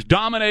equal. He's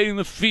dominating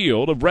the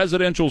field of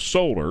residential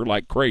solar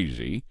like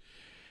crazy.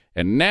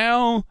 And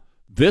now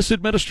this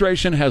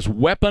administration has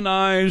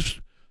weaponized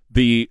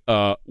the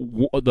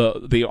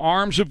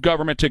arms of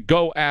government to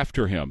go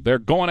after him. They're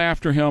going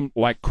after him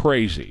like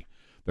crazy.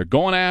 They're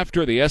going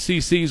after, the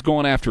SEC's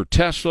going after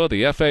Tesla,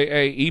 the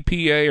FAA,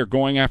 EPA are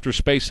going after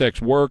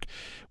SpaceX work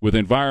with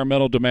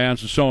environmental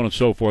demands and so on and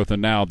so forth,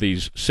 and now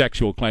these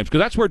sexual claims. Because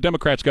that's where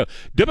Democrats go.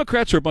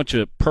 Democrats are a bunch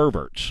of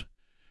perverts.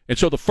 And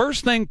so the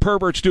first thing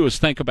perverts do is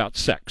think about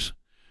sex.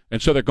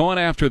 And so they're going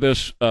after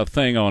this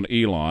thing on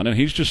Elon, and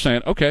he's just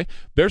saying, okay,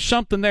 there's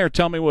something there.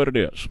 Tell me what it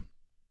is.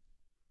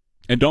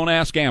 And don't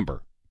ask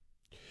Amber.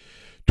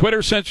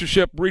 Twitter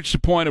censorship reached the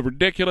point of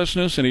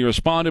ridiculousness, and he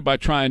responded by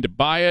trying to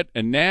buy it.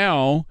 And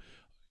now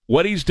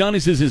what he's done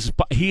is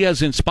he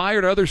has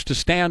inspired others to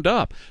stand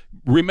up.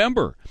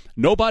 Remember,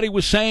 nobody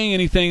was saying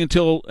anything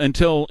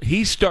until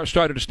he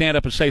started to stand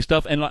up and say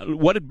stuff. And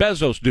what did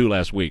Bezos do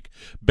last week?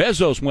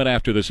 Bezos went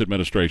after this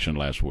administration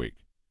last week.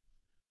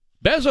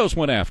 Bezos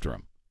went after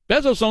him.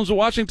 Bezos owns the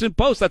Washington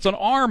Post. That's an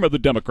arm of the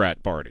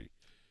Democrat Party.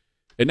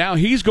 And now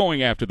he's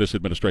going after this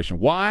administration.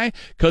 Why?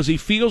 Because he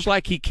feels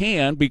like he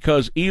can,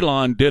 because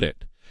Elon did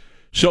it.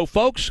 So,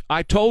 folks,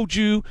 I told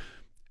you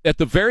at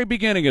the very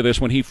beginning of this,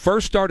 when he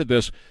first started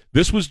this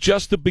was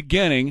just the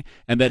beginning,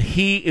 and that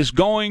he is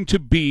going to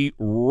be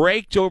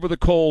raked over the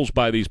coals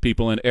by these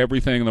people and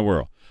everything in the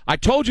world. I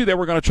told you they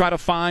were going to try to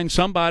find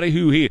somebody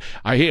who he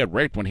had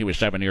raped when he was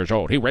 7 years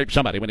old. He raped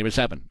somebody when he was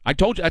 7. I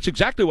told you, that's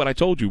exactly what I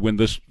told you when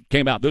this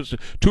came out. This was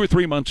 2 or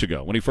 3 months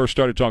ago when he first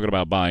started talking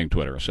about buying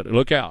Twitter. I said,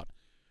 look out.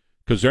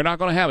 Because they're not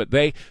going to have it.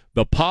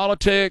 The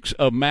politics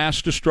of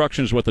mass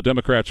destruction is what the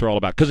Democrats are all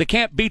about. Because they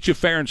can't beat you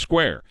fair and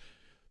square.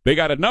 They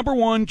got to, number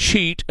one,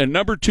 cheat, and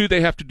number two,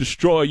 they have to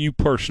destroy you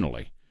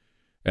personally.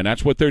 And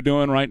that's what they're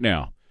doing right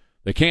now.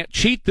 They can't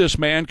cheat this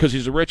man because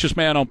he's the richest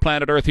man on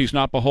planet Earth. He's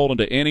not beholden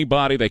to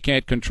anybody. They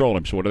can't control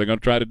him. So what are they going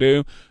to try to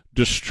do?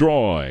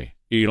 Destroy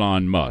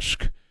Elon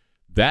Musk.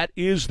 That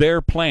is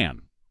their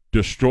plan.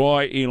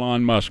 Destroy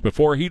Elon Musk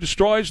before he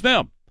destroys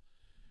them.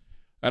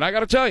 And I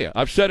got to tell you,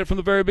 I've said it from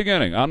the very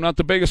beginning. I'm not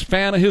the biggest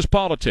fan of his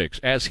politics.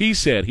 As he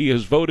said, he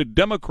has voted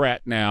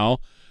Democrat now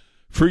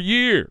for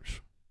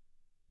years.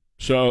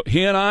 So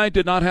he and I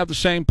did not have the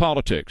same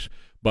politics.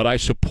 But I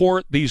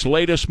support these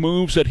latest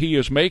moves that he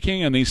is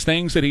making and these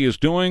things that he is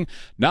doing,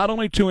 not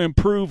only to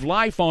improve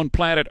life on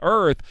planet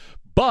Earth,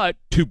 but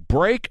to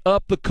break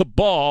up the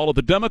cabal of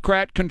the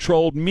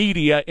Democrat-controlled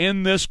media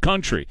in this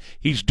country.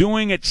 He's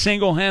doing it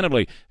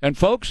single-handedly. And,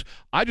 folks,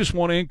 I just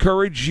want to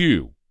encourage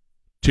you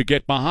to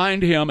get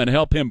behind him and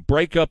help him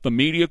break up the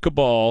media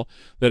cabal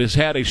that has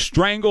had a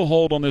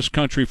stranglehold on this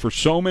country for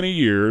so many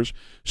years.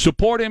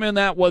 Support him in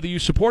that, whether you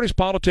support his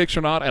politics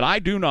or not, and I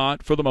do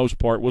not, for the most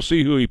part. We'll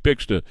see who he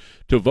picks to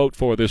vote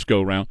for this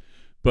go-round.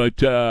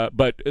 But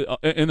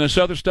in this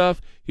other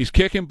stuff, he's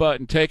kicking butt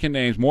and taking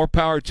names. More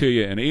power to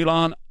you. And,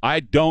 Elon,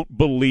 I don't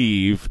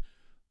believe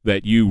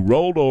that you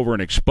rolled over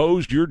and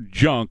exposed your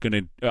junk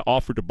and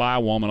offered to buy a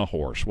woman a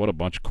horse. What a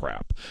bunch of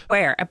crap.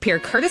 Where appear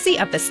courtesy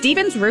of the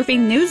Stevens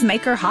Roofing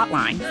Newsmaker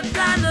Hotline.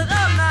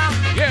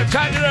 Yeah,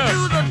 tighten it up.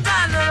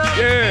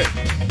 Yeah.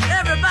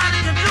 Everybody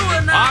can do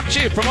it now.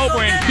 Archie from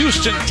over in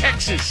Houston,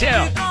 Texas.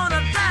 Yeah.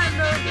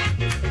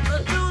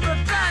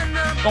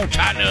 Gonna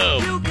tighten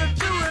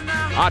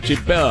up. Archie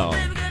Bell.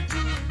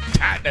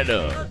 Tighten it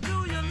up.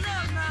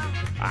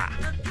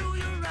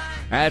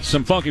 That's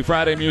some Funky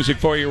Friday music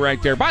for you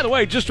right there. By the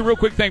way, just a real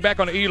quick thing back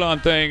on the Elon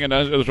thing and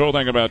this whole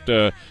thing about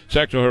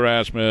sexual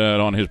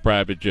harassment on his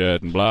private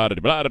jet and blah, blah,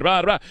 blah,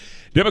 blah, blah.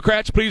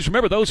 Democrats, please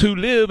remember, those who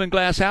live in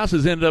glass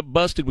houses ended up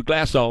busted with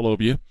glass all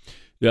over you.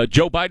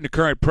 Joe Biden, the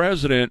current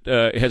president,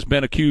 has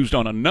been accused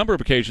on a number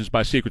of occasions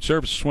by Secret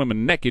Service of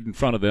swimming naked in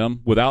front of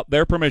them without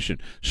their permission.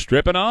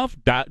 Stripping off,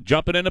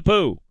 jumping in the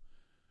pool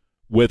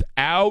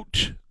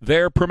without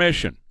their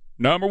permission.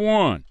 Number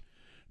one.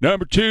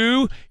 Number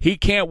two, he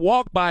can't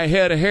walk by a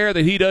head of hair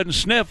that he doesn't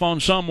sniff on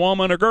some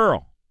woman or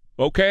girl.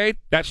 Okay?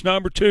 That's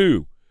number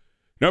two.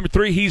 Number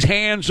three, he's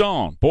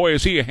hands-on. Boy,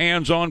 is he a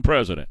hands-on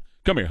president.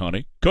 Come here,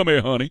 honey. Come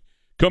here, honey.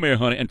 Come here,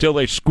 honey. Until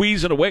they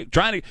squeeze it away.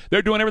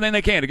 They're doing everything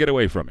they can to get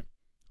away from him.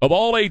 Of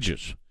all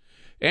ages.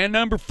 And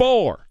number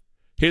four,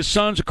 his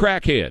son's a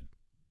crackhead.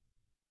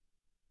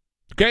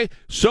 Okay?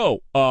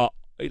 So,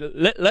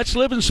 let's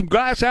live in some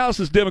glass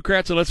houses,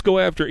 Democrats, and let's go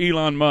after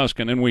Elon Musk,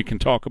 and then we can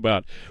talk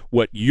about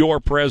what your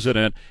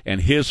president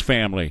and his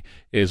family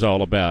is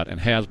all about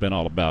and has been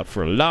all about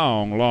for a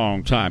long,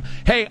 long time.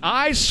 Hey,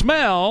 I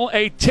smell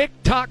a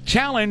TikTok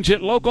challenge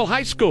at local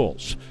high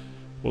schools.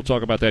 We'll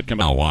talk about that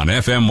coming up. Now on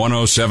FM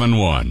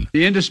 107.1.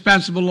 The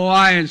indispensable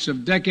alliance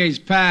of decades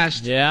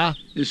past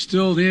is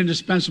still the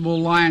indispensable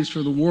alliance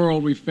for the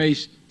world we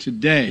face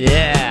today.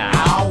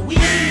 Yeah.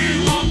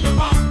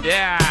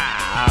 Yeah.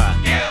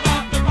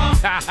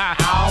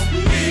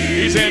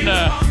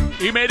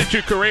 He made it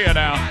to Korea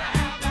now,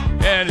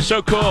 and it's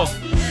so cool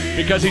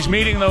because he's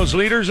meeting those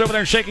leaders over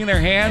there and shaking their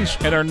hands,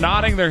 and they're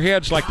nodding their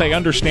heads like they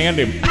understand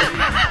him.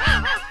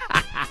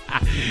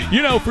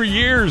 You know, for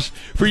years,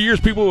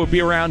 people would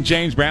be around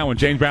James Brown when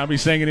James Brown would be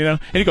singing, you know,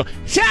 and he'd go,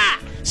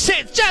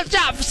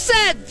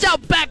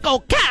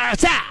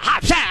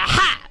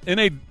 and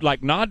they'd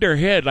like nod their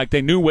head like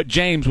they knew what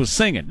James was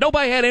singing.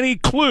 Nobody had any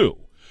clue.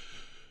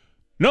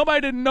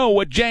 Nobody didn't know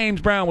what James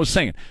Brown was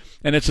singing.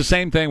 And it's the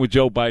same thing with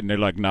Joe Biden. They're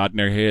like nodding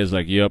their heads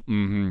like, yep,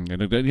 mm-hmm.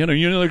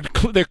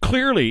 And, they're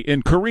clearly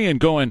in Korean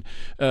going,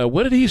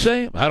 what did he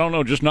say? I don't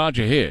know, just nod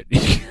your head.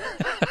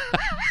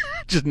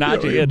 Just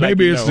nod your head.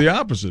 Maybe like, it's the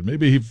opposite.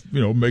 Maybe he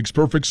makes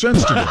perfect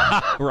sense to them.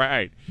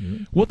 Right. Yeah.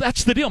 Well,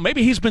 that's the deal.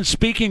 Maybe he's been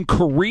speaking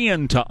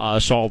Korean to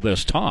us all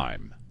this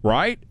time,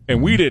 right?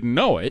 And we didn't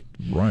know it.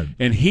 Right.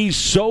 And he's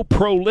so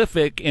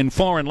prolific in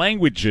foreign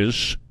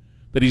languages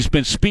that he's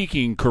been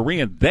speaking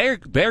Korean. They're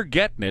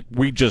getting it.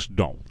 We just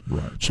don't.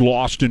 Right. It's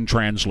lost in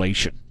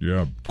translation.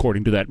 Yeah.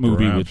 According to that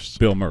movie with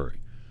Bill Murray.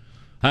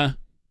 Huh?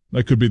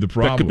 That could be the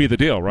problem. That could be the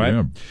deal, right?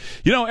 Yeah.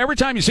 You know, every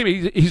time you see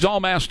me, he's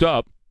all masked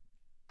up,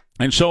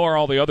 and so are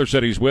all the others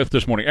that he's with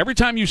this morning. Every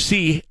time you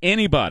see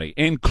anybody,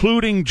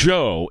 including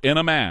Joe, in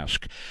a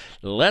mask,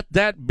 let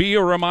that be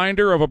a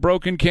reminder of a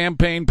broken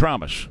campaign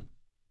promise.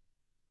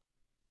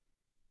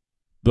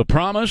 The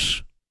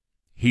promise,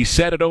 he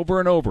said it over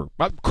and over.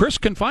 Chris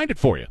can find it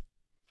for you.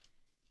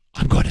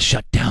 I'm going to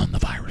shut down the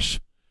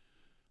virus.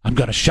 I'm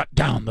going to shut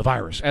down the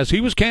virus. As he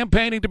was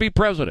campaigning to be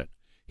president,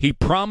 he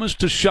promised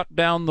to shut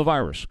down the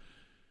virus.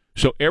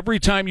 So every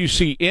time you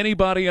see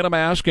anybody in a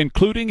mask,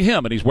 including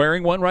him, and he's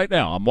wearing one right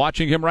now, I'm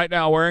watching him right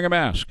now wearing a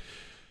mask,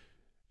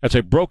 that's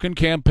a broken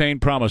campaign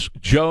promise.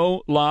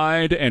 Joe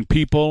lied, and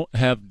people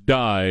have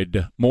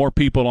died. More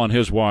people on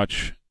his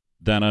watch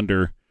than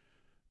under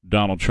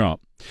Donald Trump.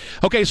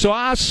 Okay, so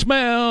I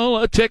smell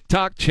a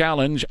TikTok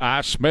challenge.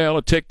 I smell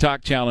a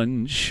TikTok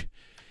challenge.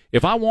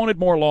 If I wanted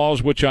more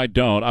laws, which I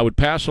don't, I would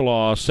pass a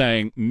law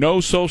saying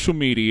no social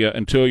media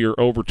until you're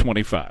over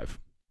 25.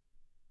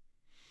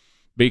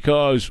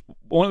 Because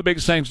one of the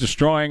biggest things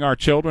destroying our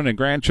children and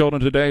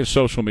grandchildren today is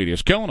social media.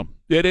 It's killing them.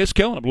 It is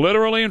killing them,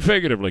 literally and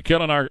figuratively,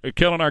 killing our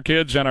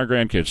kids and our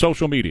grandkids.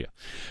 Social media.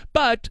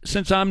 But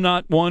since I'm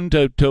not one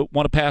to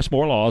want to pass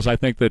more laws, I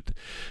think that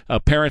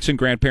parents and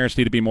grandparents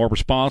need to be more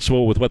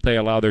responsible with what they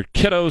allow their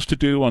kiddos to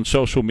do on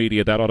social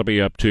media. That ought to be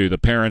up to the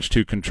parents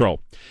to control.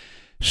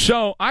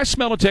 So I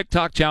smell a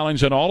TikTok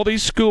challenge in all of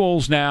these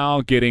schools now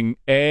getting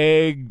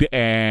egged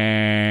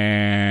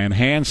and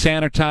hand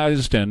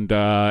sanitized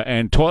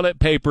and toilet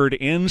papered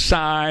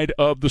inside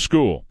of the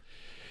school.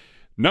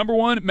 Number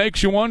one, it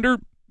makes you wonder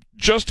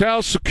just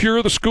how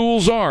secure the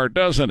schools are,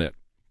 doesn't it?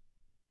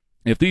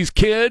 If these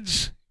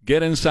kids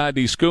get inside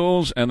these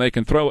schools and they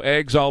can throw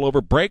eggs all over,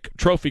 break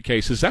trophy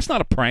cases, that's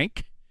not a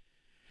prank.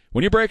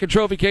 When you're breaking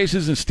trophy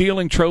cases and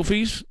stealing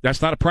trophies,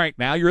 that's not a prank.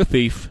 Now you're a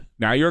thief.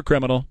 Now you're a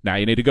criminal. Now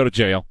you need to go to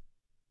jail.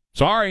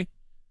 Sorry.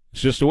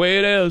 It's just the way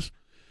it is.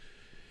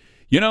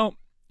 You know,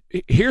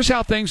 here's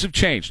how things have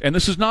changed. And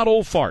this is not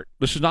old fart.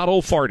 This is not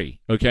old farty,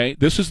 okay?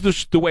 This is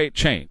the way it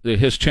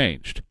has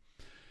changed.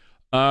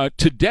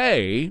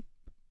 Today,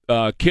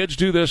 kids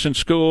do this in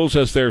schools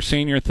as their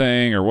senior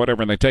thing or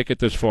whatever, and they take it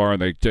this far,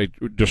 and they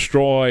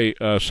destroy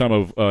some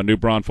of New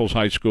Braunfels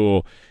High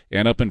School.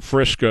 And up in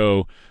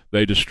Frisco,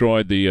 they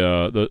destroyed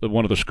the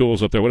one of the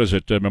schools up there. What is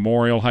it?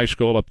 Memorial High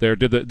School up there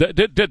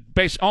did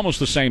almost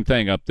the same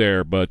thing up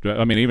there, but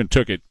I mean, even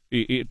took it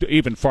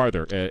even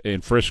farther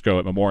in Frisco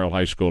at Memorial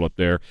High School up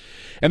there.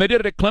 And they did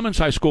it at Clemens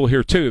High School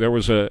here, too. There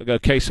was a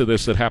case of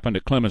this that happened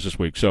at Clemens this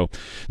week. So,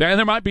 and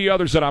there might be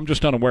others that I'm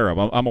just unaware of.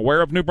 I'm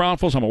aware of New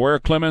Braunfels, I'm aware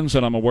of Clemens,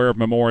 and I'm aware of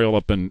Memorial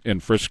up in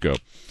Frisco.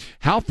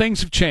 How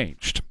things have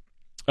changed.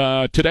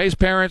 Today's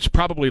parents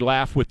probably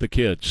laugh with the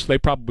kids. They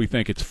probably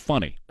think it's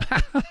funny.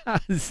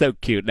 It's so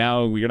cute.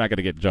 Now you're not going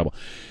to get in trouble.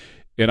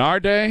 In our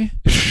day,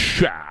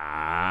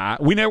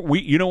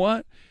 you know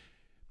what?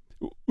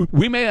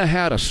 We may have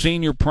had a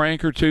senior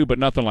prank or two, but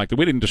nothing like that.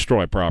 We didn't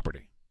destroy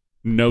property.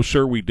 No,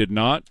 sir, we did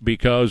not,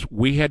 because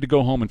we had to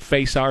go home and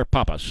face our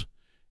papas.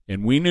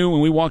 And we knew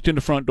when we walked in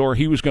the front door,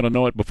 he was going to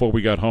know it before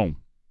we got home.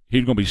 He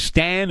was going to be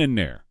standing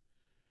there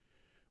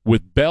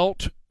with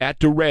belt at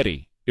the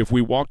ready if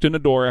we walked in the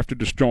door after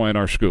destroying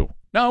our school.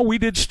 No, we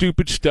did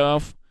stupid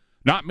stuff.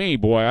 Not me,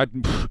 boy. I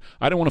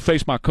didn't want to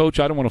face my coach.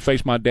 I didn't want to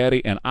face my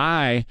daddy, and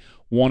I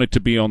wanted to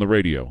be on the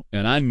radio.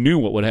 And I knew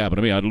what would happen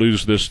to me. I'd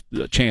lose this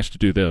chance to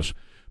do this.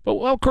 But,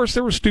 well, of course,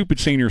 there was stupid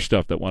senior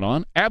stuff that went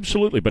on.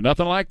 Absolutely, but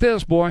nothing like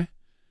this, boy.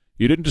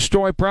 You didn't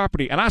destroy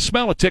property. And I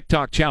smell a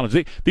TikTok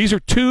challenge. These are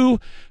too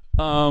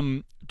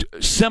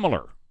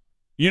similar.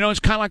 You know, it's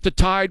kind of like the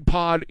Tide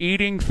Pod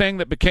eating thing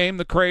that became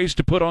the craze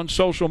to put on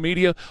social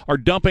media, or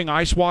dumping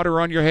ice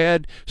water on your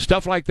head,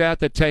 stuff like that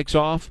takes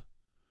off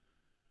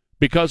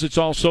because it's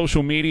all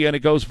social media and it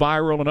goes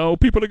viral. And, I'm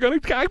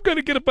going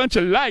to get a bunch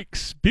of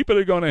likes. People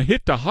are going to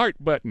hit the heart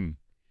button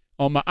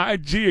on my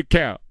IG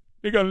account.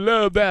 They're going to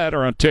love that.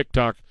 Or on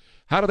TikTok.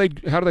 How do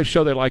they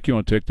show they like you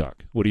on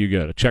TikTok? What do you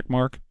get? A check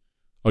mark?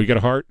 Oh, you got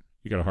a heart?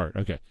 You got a heart.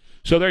 Okay.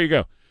 So there you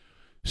go.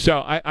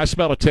 So I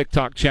smell a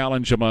TikTok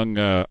challenge among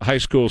high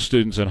school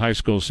students and high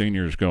school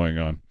seniors going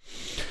on.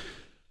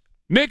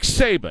 Nick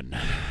Saban.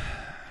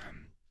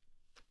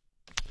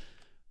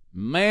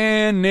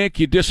 Man, Nick,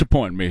 you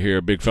disappoint me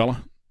here, big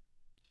fella.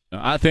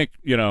 I think,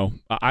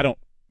 I don't,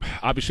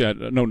 obviously I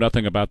know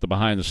nothing about the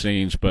behind the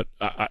scenes, but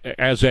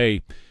as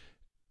a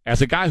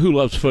guy who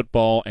loves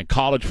football and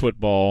college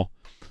football,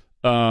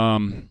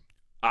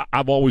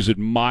 I've always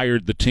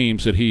admired the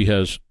teams that he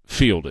has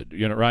fielded,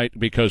 right?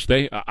 Because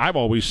I've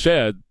always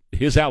said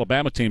his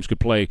Alabama teams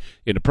could play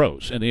in the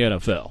pros, in the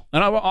NFL.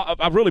 And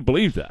I really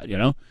believe that,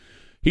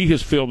 He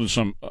has fielded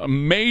some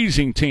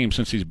amazing teams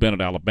since he's been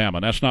at Alabama.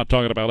 And that's not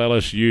talking about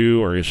LSU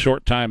or his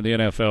short time in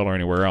the NFL or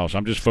anywhere else.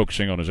 I'm just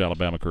focusing on his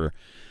Alabama career.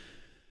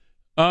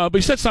 But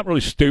he said something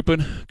really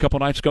stupid a couple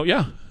nights ago.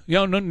 Yeah,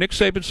 Nick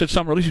Saban said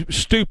something really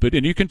stupid,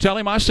 and you can tell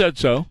him I said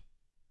so.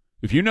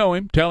 If you know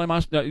him, tell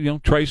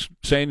him Trace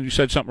saying you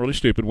said something really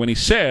stupid when he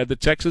said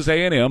that Texas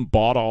A&M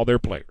bought all their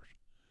players.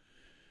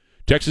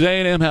 Texas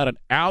A&M had an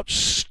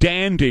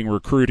outstanding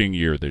recruiting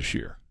year this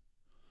year.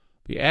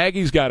 The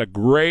Aggies got a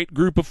great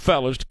group of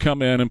fellas to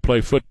come in and play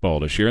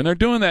football this year, and they're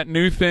doing that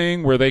new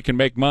thing where they can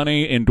make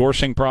money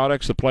endorsing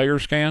products the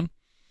players can,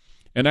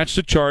 and that's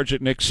the charge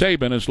that Nick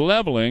Saban is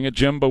leveling at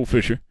Jimbo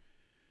Fisher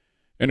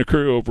and the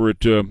crew over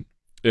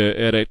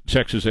at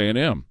Texas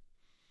A&M.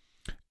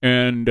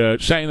 And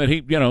saying that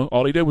he,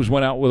 all he did was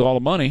went out with all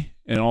the money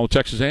and all the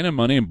Texas A&M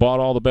money and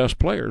bought all the best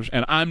players,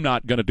 and I'm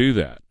not going to do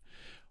that.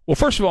 Well,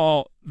 first of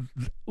all,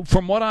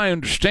 from what I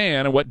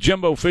understand and what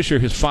Jimbo Fisher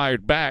has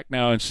fired back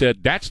now and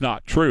said, that's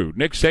not true.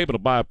 Nick Saban will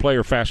buy a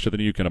player faster than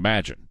you can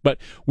imagine. But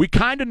we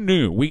kind of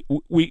knew.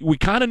 We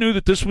kind of knew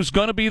that this was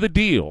going to be the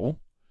deal,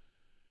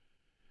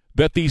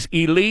 that these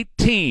elite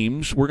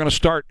teams were going to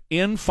start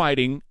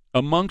infighting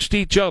amongst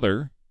each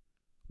other.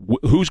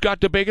 Who's got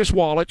the biggest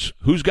wallets?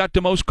 Who's got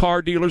the most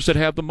car dealers that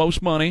have the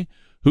most money?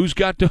 Who's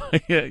got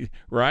the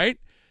right?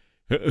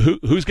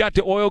 Who's got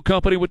the oil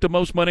company with the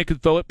most money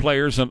could throw at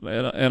players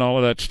and all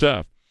of that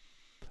stuff?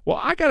 Well,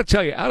 I got to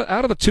tell you,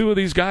 out of the two of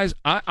these guys,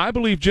 I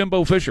believe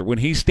Jimbo Fisher when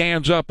he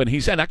stands up and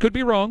he said, I could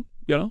be wrong.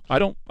 I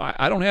don't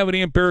have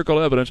any empirical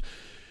evidence,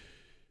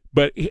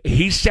 but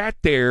he sat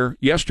there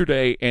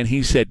yesterday and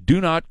he said, "Do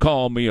not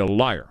call me a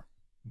liar.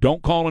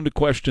 Don't call into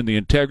question the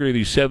integrity of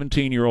these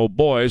 17-year-old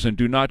boys, and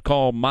do not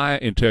call my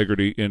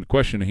integrity in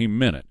question." He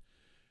meant it.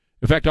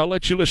 In fact, I'll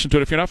let you listen to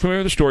it. If you're not familiar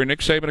with the story, Nick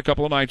Saban a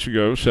couple of nights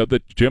ago said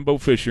that Jimbo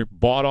Fisher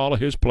bought all of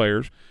his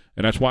players,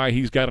 and that's why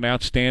he's got an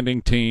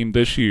outstanding team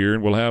this year,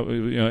 and we'll have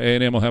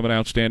A&M will have an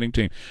outstanding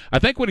team. I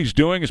think what he's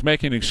doing is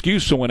making an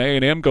excuse so when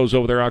A&M goes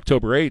over there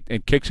October 8th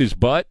and kicks his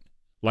butt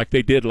like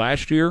they did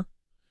last year,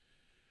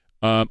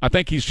 I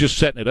think he's just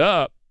setting it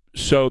up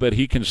so that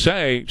he can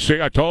say,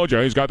 "See, I told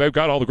you, they've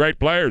got all the great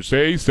players.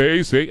 See."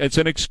 It's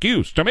an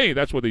excuse. To me,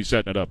 that's what he's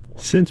setting it up.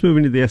 Since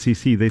moving to the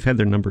SEC, they've had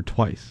their number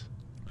twice.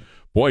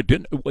 Boy,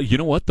 you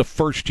know what? The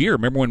first year,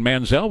 remember when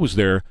Manziel was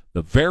there,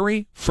 the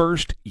very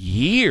first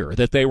year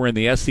that they were in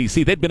the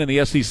SEC, they'd been in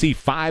the SEC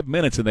 5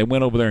 minutes, and they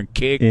went over there and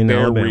kicked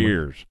their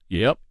rears.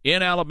 Yep,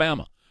 in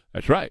Alabama.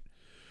 That's right.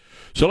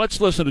 So let's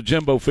listen to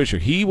Jimbo Fisher.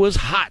 He was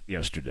hot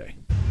yesterday.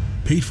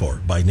 Paid for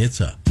by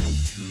NHTSA.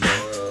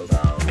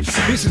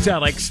 This is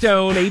Alex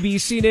Stone,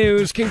 ABC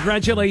News.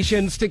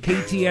 Congratulations to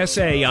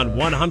KTSA on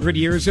 100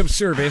 years of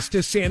service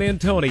to San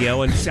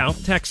Antonio and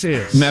South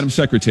Texas. Madam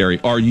Secretary,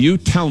 are you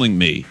telling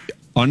me,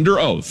 under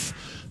oath,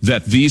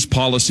 that these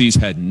policies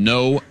had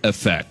no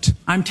effect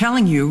I'm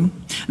telling you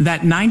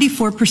that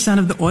 94%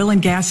 of the oil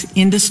and gas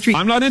industry...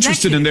 I'm not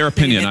interested in their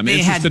opinion. I'm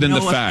interested in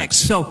the facts.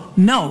 So,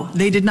 no,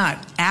 they did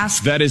not.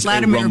 Ask That is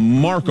Vladimir a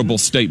remarkable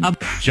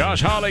statement.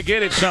 Josh Hawley,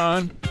 get it,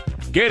 son.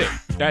 Get it.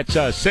 That's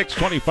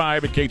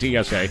 625 at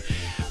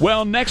KTSA.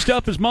 Well, next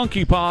up is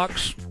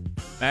monkeypox.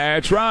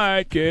 That's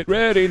right. Get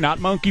ready. Not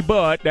monkey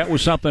butt. That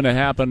was something that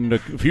happened a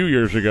few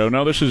years ago.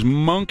 No, this is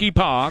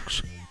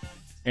monkeypox.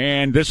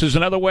 And this is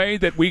another way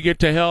that we get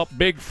to help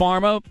Big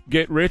Pharma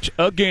get rich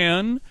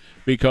again,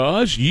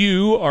 because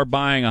you are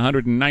buying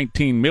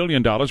 $119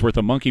 million worth of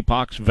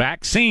monkeypox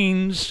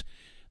vaccines.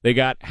 They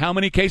got how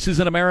many cases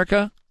in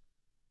America?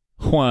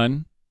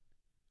 One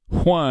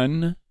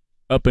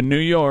up in New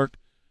York.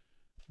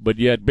 But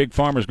yet Big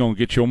Pharma's going to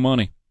get your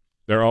money.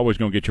 They're always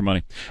going to get your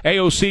money.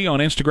 AOC on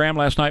Instagram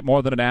last night,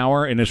 more than an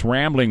hour, in this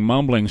rambling,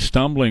 mumbling,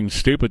 stumbling,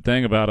 stupid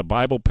thing about a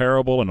Bible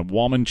parable and a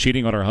woman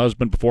cheating on her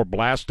husband before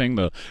blasting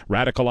the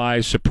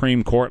radicalized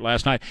Supreme Court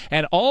last night.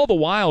 And all the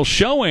while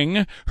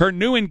showing her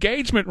new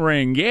engagement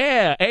ring.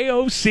 Yeah,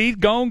 AOC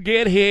gonna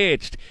get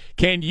hitched.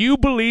 Can you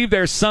believe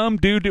there's some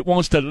dude that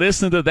wants to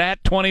listen to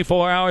that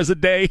 24 hours a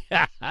day?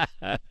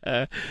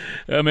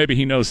 Maybe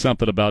he knows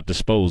something about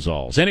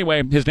disposals.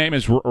 Anyway, his name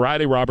is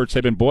Riley Roberts.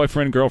 They've been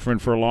boyfriend,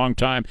 girlfriend for a long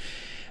time.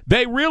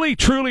 They really,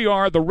 truly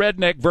are the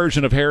redneck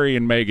version of Harry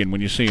and Meghan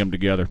when you see them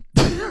together.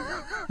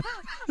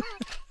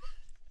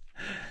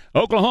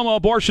 Oklahoma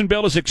abortion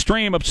bill is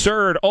extreme,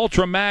 absurd,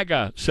 ultra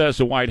MAGA, says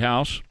the White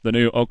House. The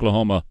new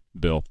Oklahoma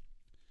bill.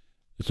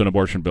 It's an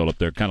abortion bill up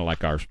there, kind of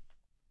like ours.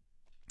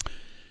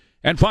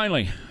 And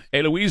finally,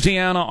 a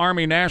Louisiana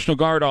Army National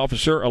Guard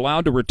officer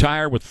allowed to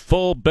retire with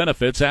full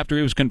benefits after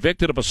he was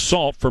convicted of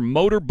assault for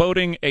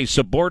motorboating a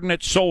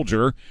subordinate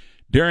soldier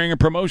during a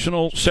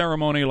promotional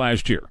ceremony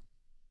last year.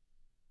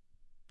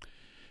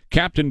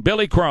 Captain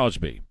Billy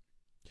Crosby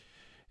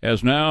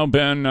has now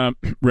been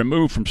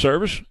removed from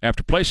service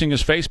after placing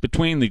his face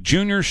between the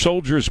junior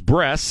soldier's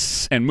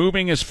breasts and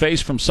moving his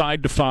face from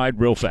side to side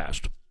real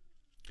fast.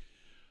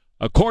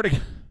 I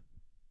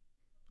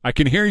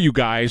can hear you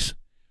guys.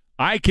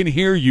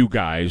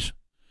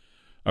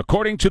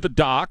 According to the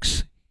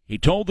docs, he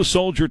told the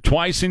soldier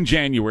twice in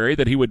January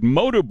that he would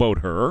motorboat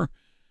her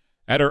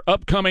at her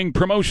upcoming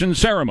promotion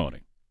ceremony.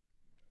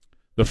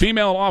 The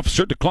female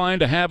officer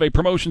declined to have a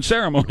promotion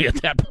ceremony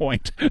at that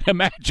point.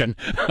 Imagine.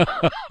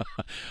 Oh,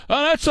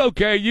 that's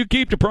okay. You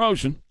keep the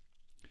promotion.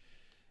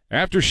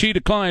 After she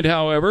declined,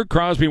 however,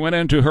 Crosby went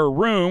into her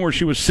room where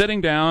she was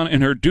sitting down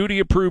in her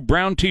duty-approved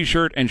brown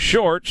T-shirt and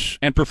shorts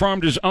and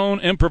performed his own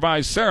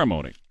improvised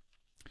ceremony.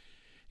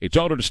 He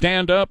told her to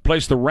stand up,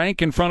 place the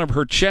rank in front of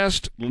her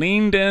chest,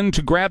 leaned in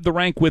to grab the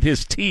rank with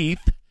his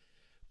teeth,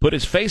 put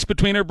his face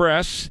between her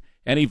breasts,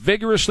 and he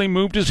vigorously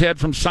moved his head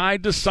from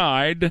side to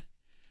side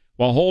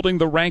while holding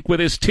the rank with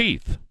his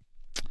teeth.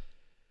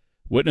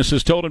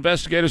 Witnesses told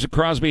investigators that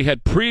Crosby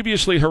had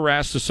previously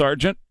harassed the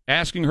sergeant,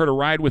 asking her to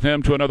ride with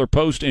him to another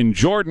post in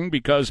Jordan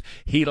because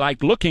he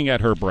liked looking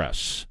at her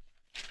breasts.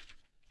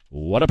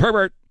 What a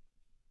pervert.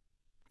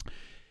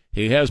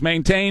 He has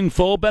maintained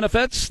full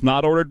benefits,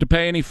 not ordered to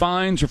pay any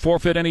fines or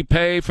forfeit any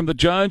pay from the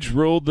judge,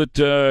 ruled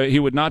that he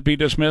would not be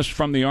dismissed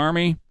from the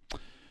Army.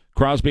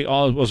 Crosby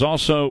was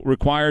also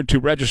required to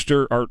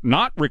register, or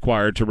not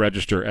required to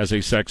register as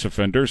a sex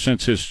offender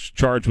since his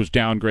charge was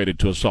downgraded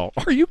to assault.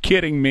 Are you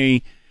kidding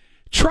me?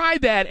 Try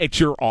that at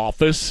your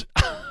office.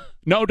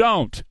 No,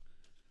 don't.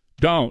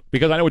 Don't,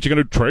 because I know what you're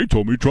going to do. Trey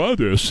told me to try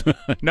this.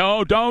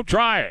 No, don't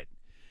try it.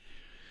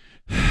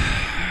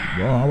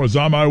 Well, I was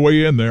on my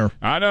way in there.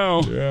 I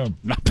know. Yeah.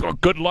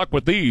 Good luck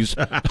with these.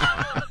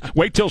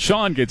 Wait till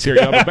Sean gets here.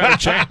 You have a better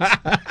chance.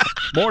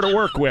 More to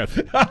work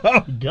with.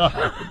 Oh,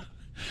 God.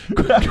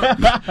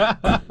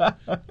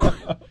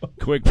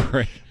 Quick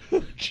break.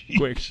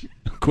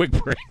 Quick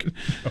break.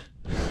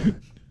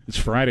 It's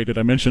Friday. Did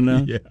I mention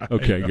that? Yeah.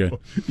 Okay, good.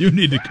 You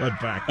need to cut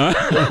back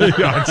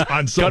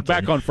on something. Cut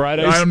back on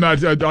Fridays? I'm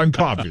not on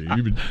coffee.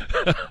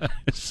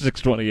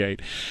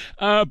 628.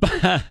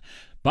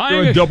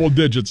 Buying double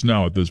digits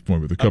now at this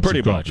point with the cups pretty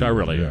of coffee. Much. I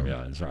really am.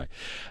 Yeah, that's right.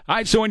 All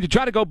right, so when you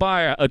try to go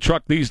buy a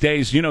truck these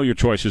days, you know your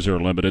choices are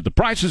limited. The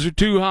prices are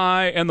too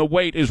high and the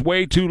wait is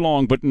way too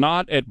long, but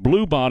not at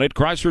Bluebonnet,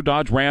 Chrysler,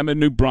 Dodge, Ram, and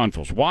New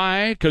Braunfels.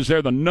 Why? Because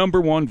they're the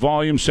 #1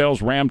 volume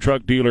sales Ram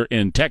truck dealer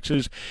in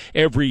Texas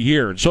every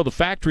year. So the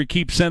factory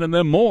keeps sending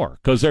them more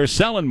because they're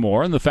selling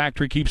more, and the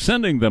factory keeps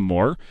sending them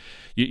more.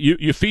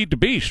 You feed the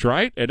beast,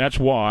 right? And that's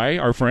why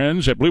our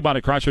friends at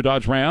Bluebonnet, Chrysler,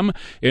 Dodge, Ram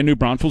in New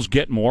Braunfels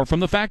get more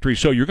from the factory.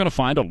 So you're going to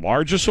find a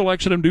larger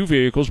selection of new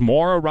vehicles.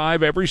 More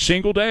arrive every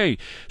single day.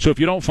 So if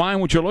you don't find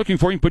what you're looking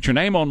for, you can put your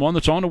name on one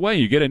that's on the way.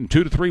 You get it in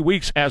 2 to 3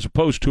 weeks as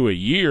opposed to a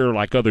year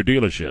like other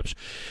dealerships.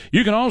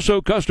 You can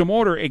also custom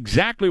order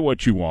exactly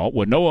what you want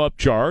with no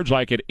upcharge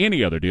like at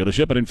any other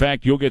dealership. But in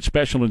fact, you'll get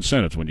special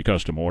incentives when you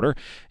custom order.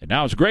 And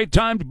now it's a great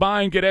time to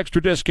buy and get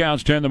extra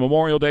discounts during the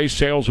Memorial Day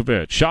sales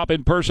event. Shop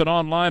in person,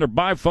 online, or buy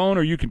by phone,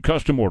 or you can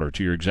custom order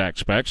to your exact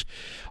specs,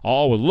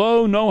 all with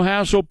low,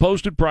 no-hassle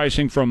posted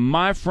pricing from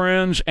my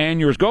friends and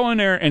yours. Go in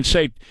there and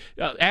say,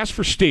 ask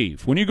for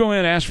Steve. When you go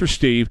in, ask for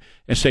Steve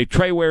and say,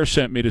 Trey Ware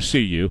sent me to see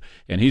you,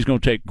 and he's going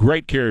to take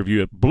great care of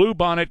you at Blue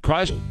Bonnet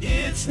Chrysler.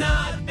 It's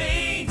not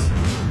me.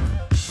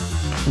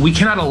 We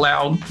cannot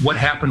allow what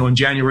happened on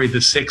January the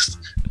 6th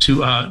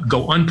to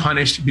go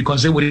unpunished,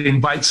 because it would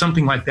invite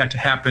something like that to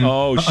happen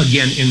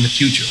again in the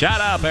future. Shut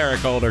up,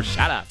 Eric Holder.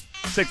 Shut up.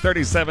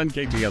 637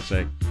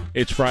 KTSA.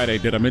 It's Friday.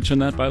 Did I mention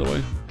that, by the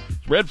way?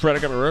 It's red Friday.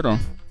 I got my red on.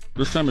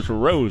 This time it's a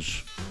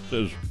rose. It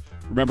says,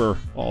 remember,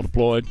 all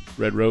deployed,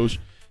 red rose.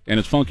 And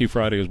it's Funky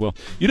Friday as well.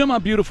 You know my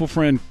beautiful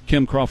friend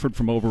Kim Crawford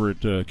from over at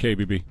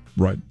KBB?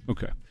 Right.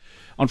 Okay.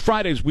 On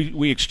Fridays,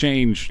 we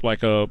exchange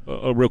like a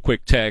real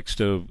quick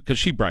text of, because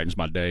she brightens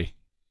my day.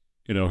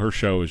 You know, her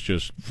show is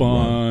just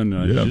fun.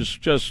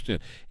 Just,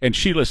 and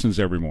she listens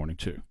every morning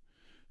too.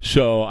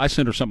 So I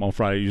send her something on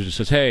Friday. Usually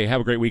says, "Hey,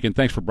 have a great weekend.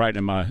 Thanks for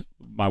brightening my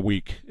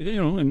week." You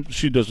know, and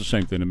she does the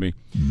same thing to me.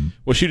 Mm-hmm.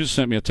 Well, she just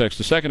sent me a text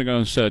a second ago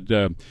and said,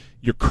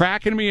 "You're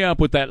cracking me up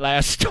with that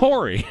last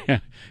story,"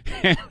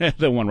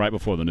 the one right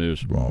before the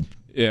news. Well.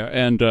 Yeah,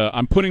 and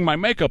I'm putting my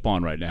makeup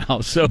on right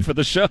now, so for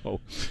the show.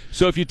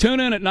 So if you tune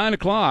in at 9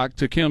 o'clock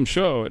to Kim's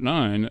show at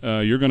 9,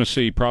 you're going to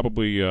see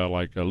probably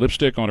like a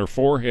lipstick on her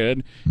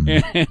forehead,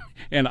 and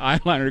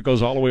eyeliner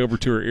goes all the way over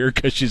to her ear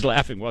because she's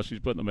laughing while she's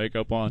putting the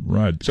makeup on.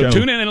 Right. So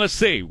tune in and let's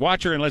see.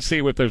 Watch her and let's see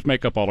if there's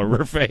makeup all over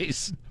her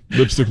face.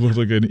 Lipstick looks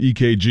like an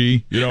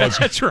EKG. You know, it's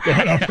that's right.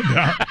 Going up and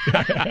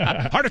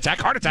down. Heart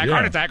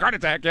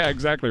attack. Yeah,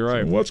 exactly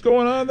right. So what's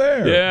going on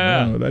there?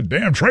 Yeah. That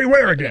damn Trey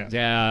Ware again.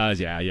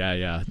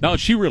 Yeah. No,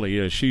 she really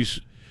is.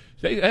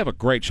 They have a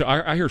great show.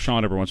 I hear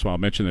Sean every once in a while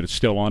mention that it's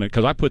still on it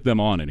because I put them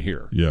on in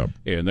here. Yeah.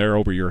 And they're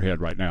over your head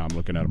right now. I'm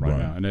looking at them right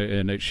now.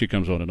 And she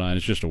comes on at 9.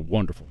 It's just a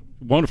wonderful,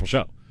 wonderful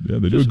show. Yeah,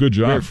 they do a good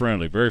job.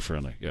 Very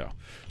friendly. Yeah.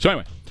 So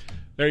anyway,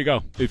 there you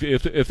go.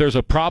 If there's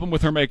a problem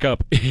with her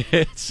makeup,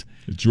 it's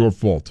your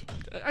fault.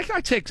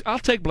 I'll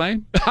take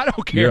blame. I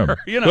don't care.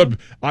 Yeah. You know.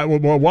 But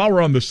while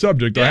we're on the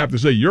subject, I have to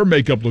say your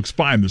makeup looks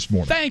fine this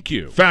morning. Thank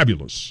you.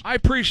 Fabulous. I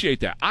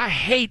appreciate that. I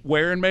hate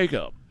wearing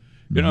makeup.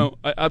 You know,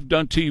 I've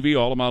done TV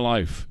all of my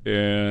life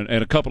and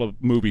a couple of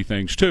movie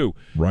things too.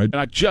 Right. And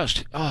I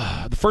just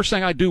the first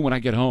thing I do when I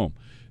get home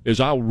is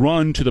I'll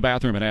run to the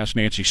bathroom and ask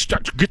Nancy,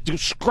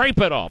 scrape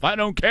it off. I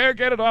don't care.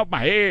 Get it off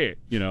my head.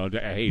 You know,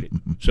 I hate it.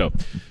 So.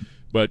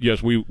 But,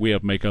 yes, we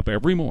have makeup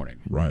every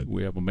morning. Right.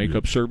 We have a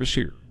makeup service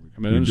here. We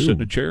come in and sit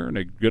in a chair, and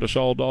they get us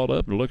all dolled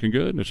up and looking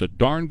good, and it's a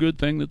darn good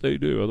thing that they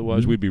do.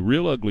 Otherwise, we'd be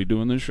real ugly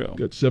doing this show.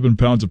 Got 7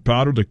 pounds of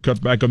powder to cut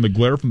back on the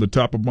glare from the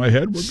top of my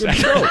head. We're good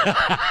to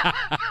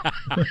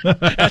go.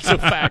 That's a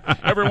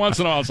fact. Every once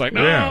in a while, it's like,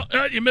 no,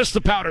 you missed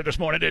the powder this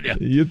morning, didn't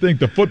you? You'd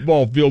think the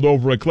football field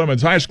over at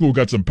Clemens High School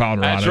got some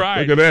powder on it. That's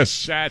right. Look at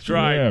this. That's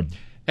right. Yeah.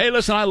 Hey,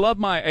 listen, I love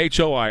my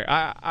HOI.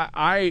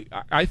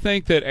 I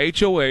think that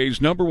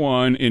HOAs, number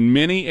one, in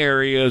many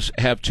areas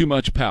have too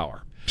much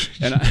power.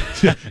 And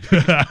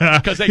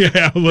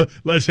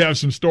let's have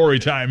some story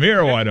time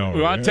here. Why don't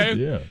we? Want to?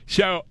 Yeah.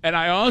 So, and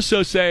I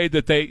also say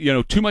that they,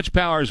 too much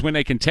power is when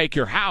they can take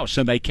your house,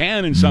 and they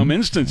can in some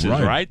instances,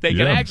 right? They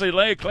can actually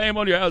lay a claim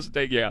on your house and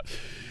take you out.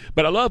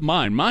 But I love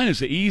mine. Mine is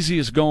the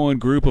easiest going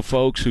group of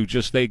folks who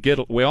just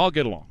we all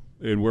get along.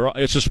 And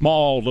it's a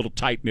small, little,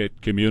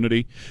 tight-knit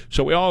community.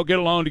 So we all get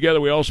along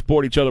together. We all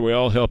support each other. We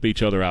all help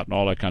each other out and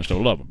all that kind of stuff.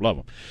 Love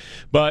them.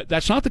 But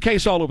that's not the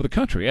case all over the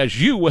country.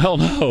 As you well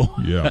know,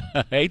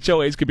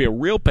 HOAs can be a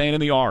real pain in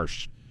the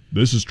arse.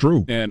 This is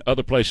true. And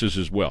other places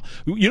as well.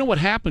 You know what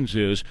happens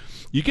is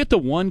you get the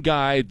one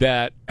guy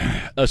that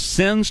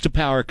ascends to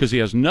power because he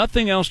has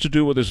nothing else to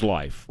do with his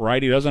life,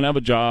 right? He doesn't have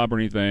a job or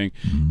anything,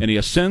 and he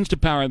ascends to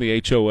power in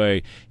the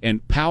HOA,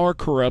 and power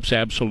corrupts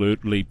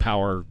absolutely.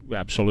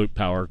 Absolute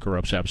power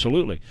corrupts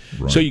absolutely.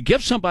 Right. So you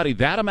give somebody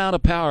that amount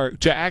of power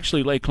to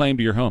actually lay claim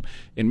to your home,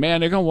 and, man,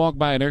 they're going to walk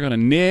by and they're going to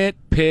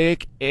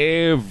nitpick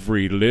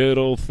every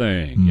little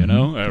thing, you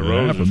know? That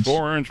rose is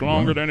 4 inches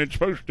longer than it's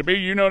supposed to be.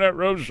 You know that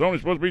rose is only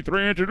supposed to be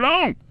 3 inches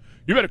long.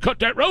 You better cut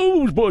that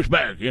rose bush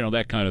back,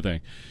 that kind of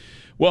thing.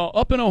 Well,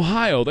 up in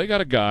Ohio, they got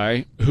a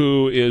guy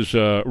who is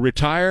a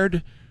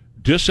retired,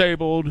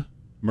 disabled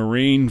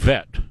Marine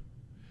vet.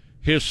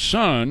 His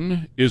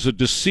son is a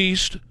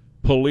deceased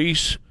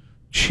police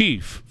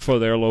chief for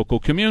their local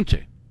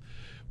community.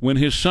 When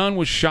his son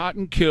was shot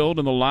and killed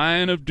in the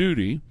line of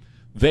duty,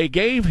 they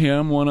gave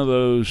him one of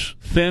those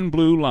thin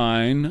blue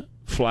line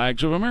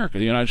flags of America,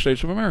 the United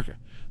States of America.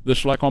 This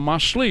is like on my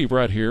sleeve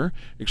right here,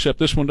 except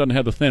this one doesn't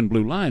have the thin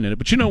blue line in it.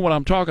 But you know what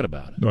I'm talking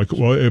about.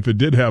 Well, if it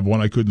did have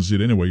one, I couldn't see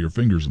it anyway. Your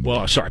fingers in the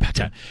Well, sorry about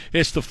that.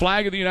 It's the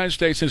flag of the United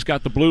States. It's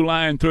got the blue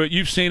line through it.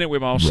 You've seen it.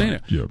 We've all seen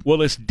it. Yeah.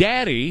 Well, it's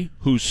daddy,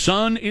 whose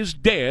son is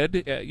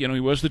dead. He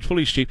was the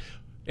police chief.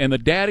 And the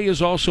daddy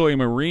is also a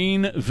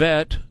Marine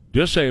vet,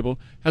 disabled,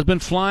 has been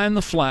flying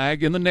the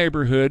flag in the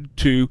neighborhood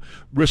to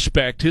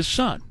respect his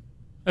son.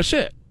 That's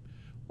it.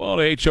 Well,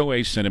 the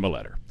HOA sent him a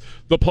letter.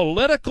 The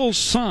political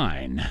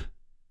sign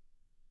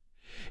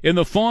in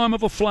the form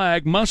of a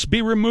flag must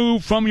be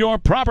removed from your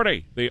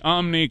property, the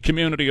Omni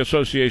Community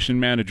Association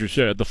manager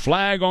said. The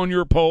flag on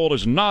your pole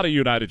is not a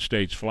United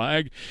States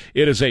flag.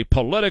 It is a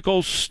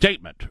political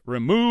statement.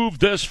 Remove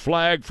this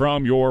flag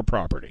from your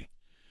property.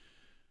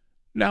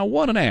 Now,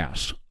 what an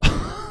ass.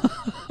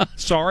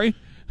 Sorry.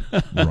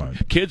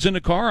 Right. Kids in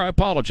the car, I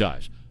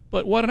apologize.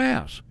 But what an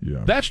ass.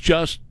 Yeah. That's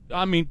just,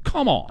 I mean,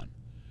 come on.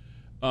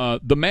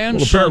 The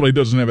man apparently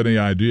doesn't have any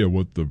idea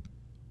what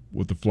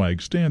the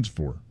flag stands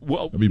for.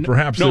 Well, I mean,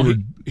 perhaps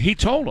he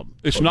told him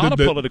it's not a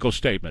political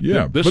statement.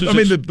 Yeah,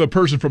 the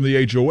person from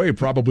the HOA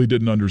probably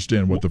didn't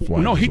understand what the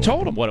flag. No, he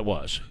told him what it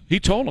was. He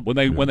told him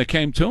when they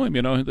came to him.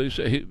 They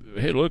said,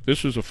 "Hey, look,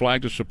 this is a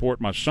flag to support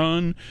my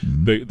son."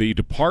 Mm-hmm. The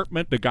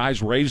department, the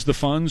guys raised the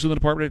funds in the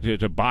department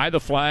to buy the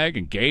flag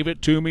and gave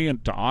it to me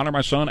and to honor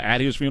my son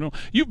at his funeral.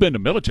 You've been to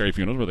military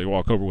funerals where they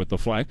walk over with the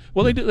flag.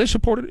 Well, they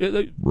supported it.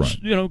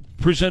 They,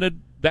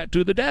 presented that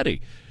to the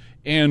daddy.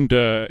 And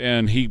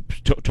he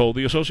told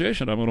the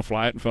association, "I'm going to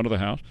fly it in front of the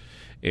house,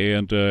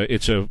 and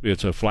it's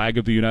a flag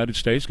of the United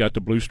States, got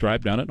the blue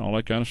stripe down it, and all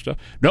that kind of stuff."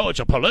 No, it's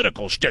a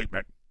political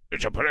statement.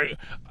 It's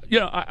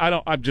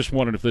a I'm just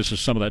wondering if this is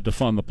some of that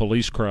defund the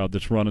police crowd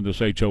that's running this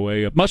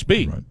HOA. It must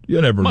be. Right. You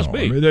never know.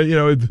 Be. I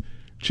mean,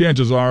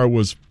 chances are it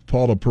was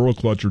Paula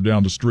Pearlclutcher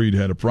down the street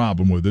had a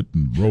problem with it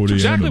and wrote That's in.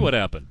 Exactly what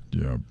happened.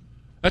 Yeah.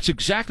 That's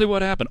exactly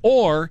what happened.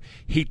 Or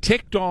he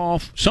ticked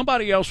off,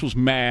 somebody else was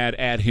mad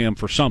at him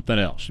for something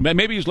else.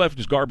 Maybe he's left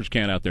his garbage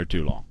can out there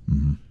too long.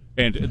 Mm-hmm.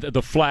 And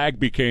the flag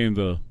became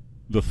the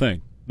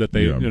thing that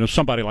they,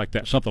 somebody like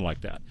that, something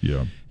like that.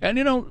 Yeah. And,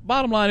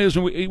 bottom line is,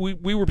 and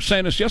we were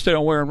saying this yesterday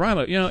on Ware and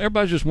Rima,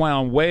 everybody's just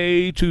wound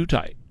way too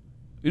tight.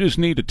 You just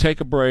need to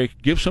take a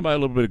break, give somebody a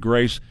little bit of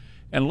grace,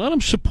 and let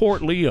them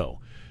support Leo.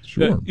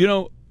 Sure.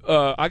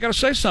 I got to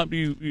say something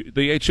to you,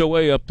 the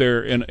HOA up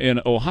there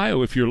in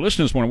Ohio, if you're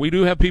listening this morning. We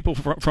do have people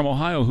from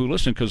Ohio who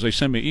listen because they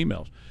send me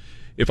emails.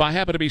 If I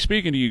happen to be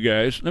speaking to you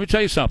guys, let me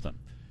tell you something.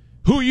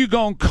 Who are you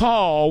going to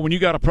call when you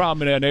got a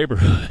problem in that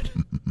neighborhood?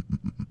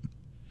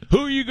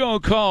 Who are you going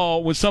to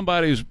call when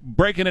somebody's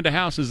breaking into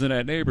houses in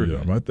that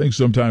neighborhood? Yeah, I think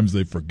sometimes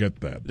they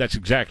forget that. That's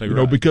exactly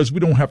right. Because we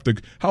don't have to.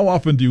 How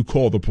often do you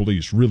call the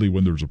police, really,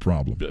 when there's a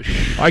problem?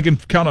 I can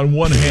count on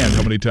one hand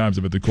how many times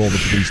I've had to call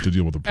the police to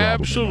deal with a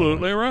problem.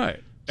 Absolutely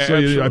right. So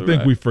I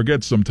think we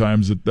forget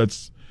sometimes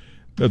that's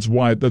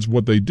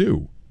what they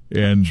do,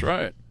 and that's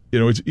right.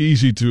 It's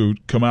easy to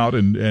come out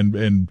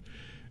and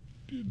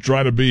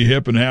try to be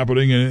hip and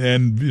happening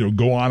and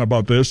go on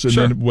about this, and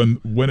then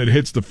when it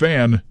hits the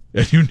fan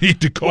and you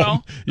need to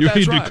call,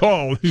 to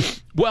call.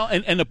 Well,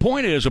 and the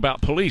point is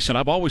about police, and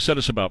I've always said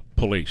this about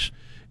police,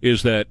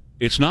 is that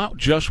it's not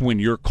just when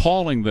you're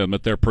calling them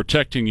that they're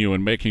protecting you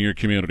and making your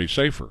community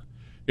safer.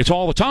 It's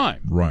all the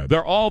time. Right.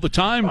 They're all the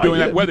time doing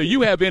that. Whether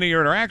you have any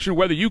interaction,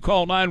 whether you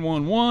call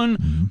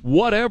 911,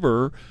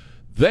 whatever,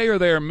 they are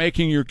there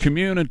making your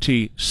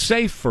community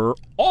safer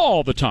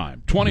all the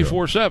time,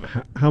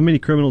 24/7. How many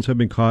criminals have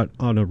been caught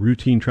on a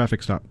routine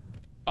traffic stop?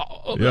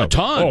 A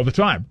ton. All the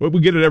time.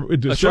 We get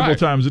it several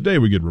times a day.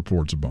 We get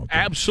reports about that.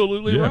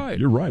 Absolutely right.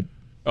 You're right.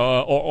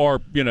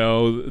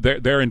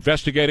 They're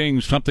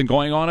investigating something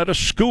going on at a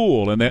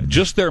school, and that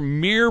just their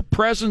mere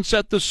presence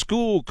at the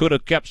school could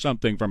have kept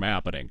something from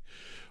happening.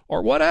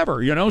 Or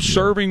whatever,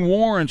 serving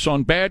warrants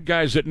on bad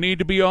guys that need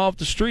to be off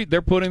the street.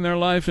 They're putting their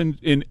life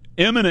in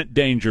imminent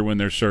danger when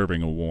they're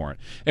serving a warrant.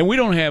 And we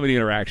don't have any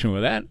interaction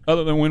with that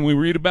other than when we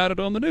read about it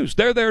on the news.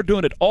 They're there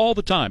doing it all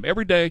the time,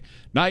 every day,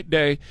 night,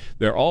 day.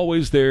 They're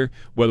always there,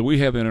 whether we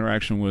have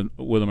interaction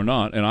with them or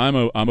not. And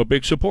I'm a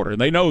big supporter, and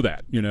they know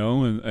that,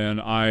 and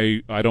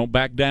I don't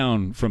back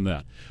down from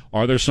that.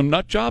 Are there some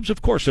nut jobs?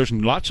 Of course. There's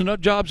lots of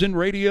nut jobs in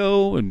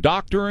radio and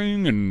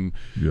doctoring and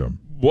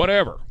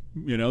whatever.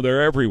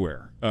 They're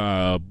everywhere.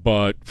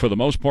 But for the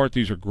most part,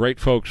 these are great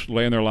folks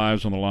laying their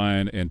lives on the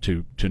line, and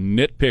to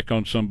nitpick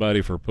on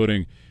somebody for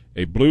putting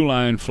a blue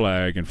line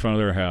flag in front of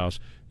their house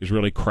is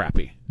really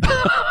crappy.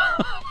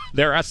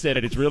 There, I said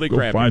it. It's really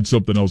crappy. Find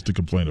something else to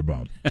complain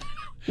about.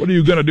 What are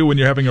you going to do when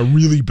you're having a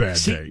really bad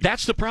day?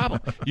 That's the problem.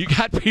 You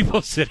got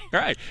people sitting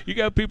You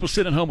got people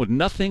sitting home with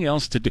nothing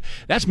else to do.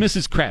 That's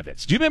Mrs.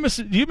 Kravitz. Do you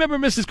remember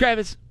Mrs.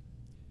 Kravitz?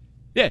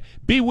 Yeah,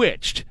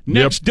 Bewitched.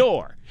 Next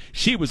door.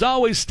 She was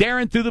always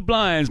staring through the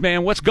blinds,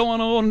 man. What's going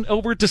on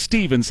over to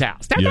Steven's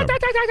house? Yeah.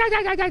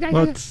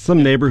 Well, it's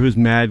some neighbor who's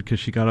mad because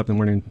she got up in the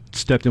morning and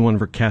stepped in one of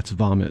her cat's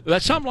vomit.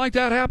 Something like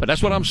that happened.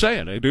 That's what I'm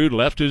saying. A dude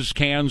left his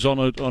cans on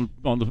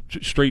the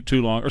street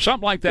too long, or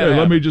something like that. Hey,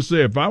 let me just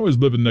say, if I was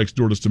living next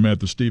door to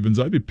Samantha Stevens,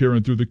 I'd be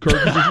peering through the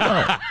curtains as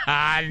well.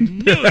 I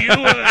knew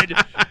you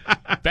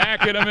would.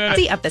 Back in a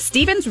minute. Of the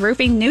Stevens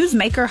Roofing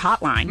Newsmaker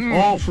Hotline.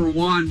 All for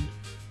one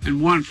and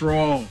one for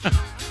all.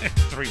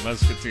 Three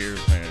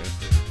Musketeers, man.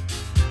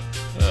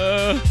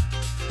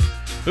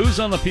 Who's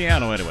on the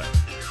piano anyway?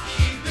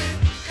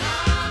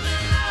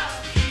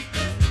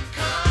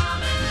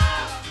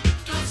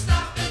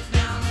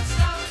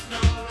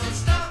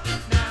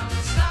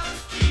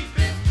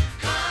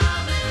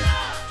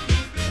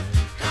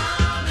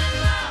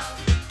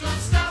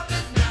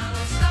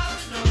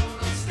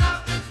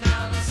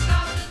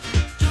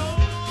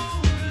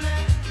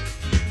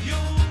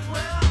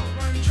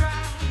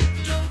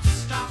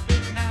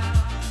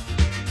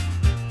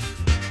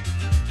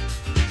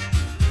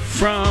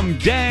 Welcome,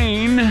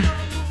 Dane, to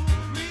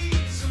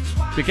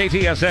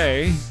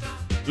KTSA.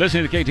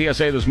 Listening to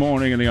KTSA this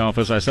morning in the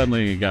office, I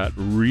suddenly got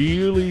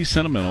really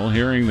sentimental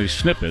hearing the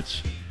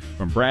snippets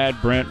from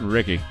Brad, Brent, and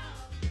Ricky.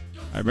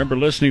 I remember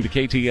listening to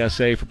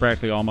KTSA for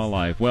practically all my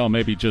life. Well,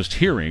 maybe just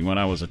hearing when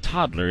I was a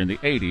toddler in the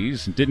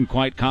 80s and didn't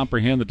quite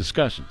comprehend the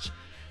discussions.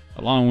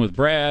 Along with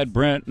Brad,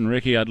 Brent, and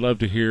Ricky, I'd love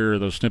to hear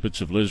those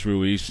snippets of Liz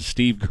Ruiz and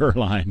Steve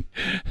Gerline.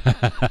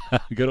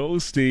 Good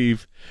old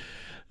Steve.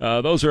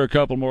 Those are a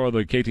couple more of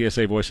the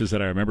KTSA voices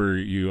that I remember.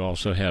 You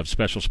also have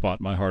special spot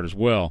in my heart as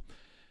well.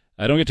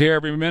 I don't get to hear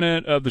every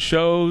minute of the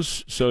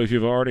shows, so if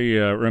you've already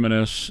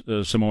reminisced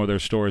some more of their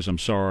stories, I'm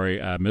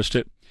sorry I missed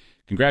it.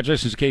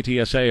 Congratulations to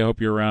KTSA. I hope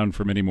you're around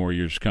for many more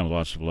years to come.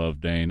 Lots of love,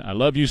 Dane. I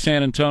love you,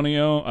 San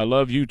Antonio. I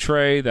love you,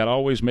 Trey. That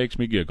always makes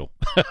me giggle.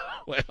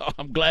 Well,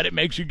 I'm glad it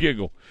makes you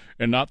giggle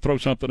and not throw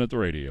something at the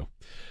radio.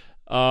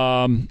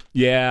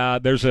 Yeah,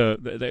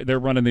 they're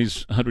running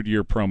these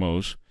 100-year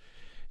promos.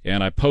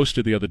 And I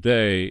posted the other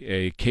day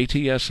a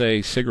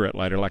KTSA cigarette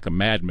lighter, like a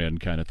Mad Men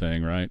kind of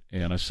thing, right?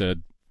 And I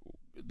said,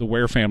 the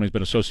Ware family's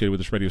been associated with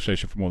this radio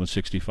station for more than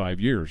 65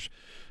 years.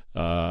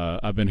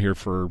 I've been here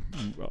for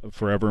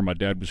forever. My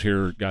dad got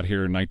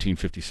here in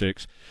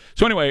 1956.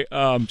 So anyway,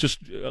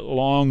 just a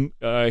long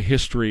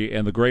history,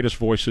 and the greatest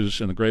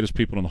voices and the greatest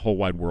people in the whole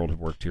wide world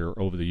have worked here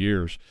over the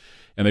years.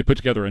 And they put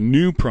together a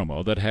new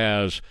promo that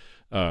has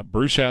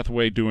Bruce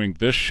Hathaway doing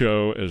this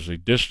show as a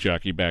disc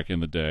jockey back in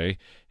the day,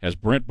 has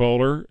Brent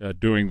Bowler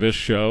doing this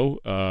show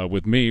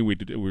with me.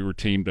 We were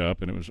teamed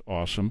up, and it was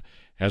awesome.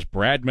 Has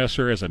Brad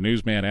Messer as a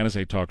newsman and as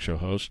a talk show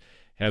host.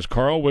 Has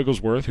Carl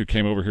Wigglesworth, who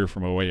came over here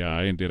from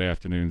OAI and did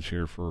afternoons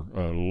here for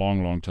a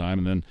long, long time,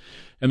 and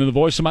then the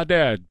voice of my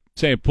dad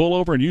saying, "Pull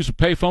over and use a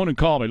payphone and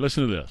call me."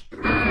 Listen to this.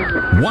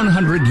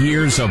 100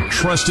 years of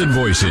trusted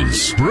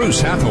voices.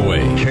 Bruce Hathaway.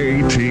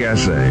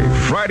 KTSA.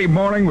 Friday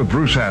morning with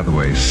Bruce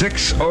Hathaway.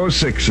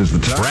 6:06 is the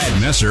time.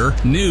 Brad Messer,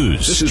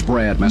 News. This is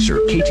Brad Messer,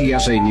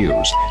 KTSA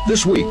News.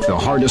 This week, the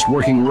hardest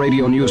working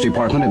radio news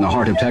department in the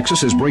heart of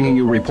Texas is bringing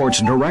you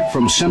reports direct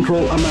from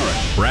Central America.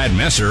 Brad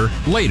Messer,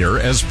 later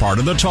as part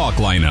of the talk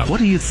lineup. What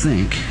do you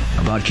think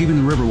about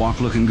keeping the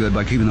Riverwalk looking good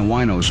by keeping the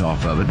winos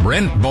off of it?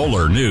 Brent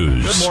Bowler,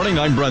 News. Good morning,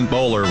 I'm Brent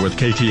Bowler with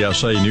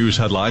KTSA News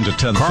headlines at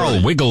 10:30.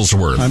 Carl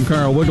Wigglesworth. I'm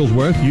Carl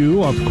Wigglesworth.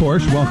 You, of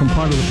course, welcome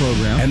part of the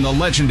program. And the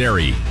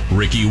legendary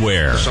Ricky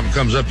Ware. If something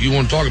comes up you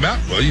want to talk about,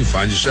 well, you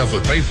find yourself a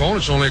payphone.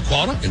 It's only a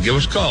quarter, and give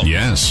us a call.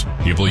 Yes,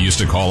 people used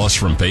to call us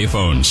from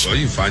payphones. Well,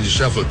 you find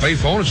yourself a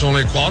payphone. It's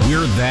only a quarter.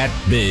 We're that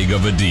big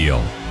of a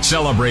deal.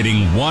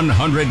 Celebrating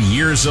 100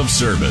 years of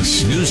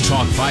service. News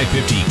Talk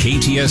 550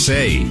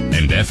 KTSA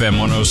and FM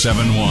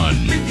 1071.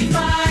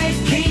 55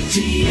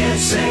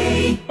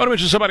 KTSA. I want to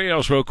mention somebody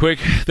else real quick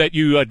that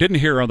you didn't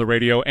hear on the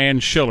radio.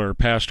 Ann Schiller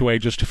passed away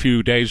just a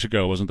few days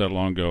ago. Wasn't that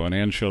long ago? And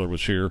Ann Schiller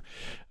was here.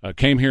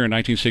 Came here in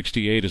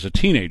 1968 as a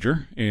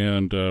teenager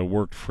and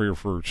worked here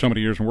for so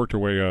many years and worked her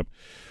way up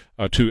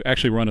to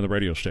actually running the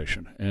radio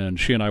station. And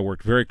she and I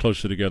worked very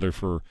closely together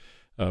for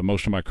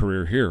most of my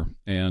career here,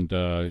 and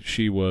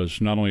she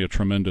was not only a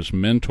tremendous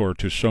mentor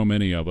to so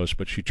many of us,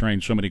 but she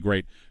trained so many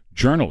great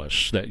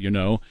journalists that you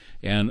know,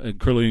 and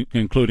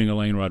including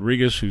Elaine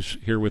Rodriguez, who's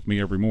here with me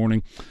every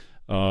morning.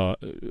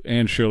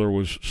 Ann Schiller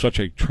was such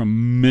a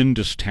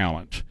tremendous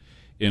talent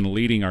in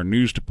leading our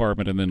news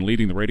department and then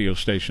leading the radio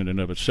station in and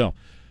of itself.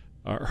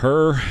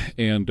 Her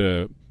and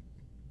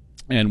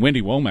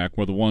Wendy Womack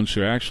were the ones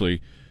who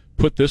actually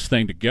put this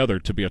thing together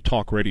to be a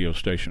talk radio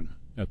station.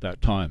 At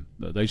that time,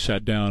 they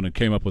sat down and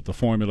came up with the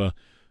formula,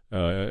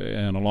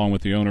 and along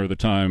with the owner at the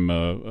time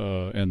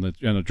and the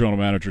general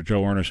manager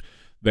Joe Ernest,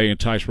 they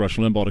enticed Rush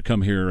Limbaugh to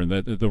come here, and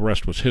the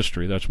rest was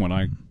history. That's when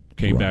I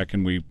came back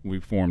and we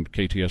formed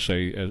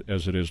KTSA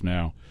as it is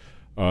now,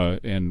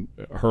 and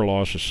her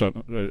loss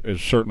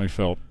is certainly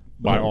felt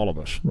by all of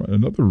us. Right.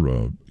 Another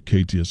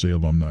KTSA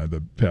alumni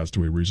that passed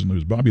away recently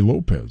was Bobby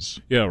Lopez.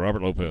 Yeah,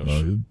 Robert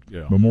Lopez.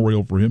 Yeah.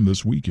 Memorial for him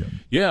this weekend.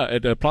 Yeah,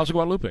 at Plaza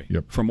Guadalupe.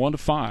 Yep. From 1 to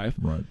 5.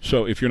 Right.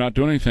 So if you're not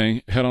doing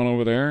anything, head on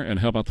over there and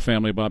help out the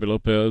family of Bobby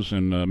Lopez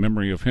in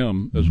memory of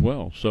him as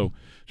well. So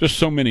just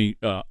so many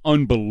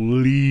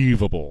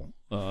unbelievable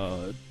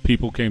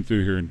people came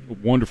through here,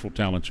 and wonderful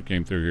talents who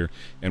came through here,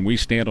 and we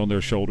stand on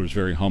their shoulders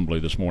very humbly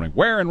this morning.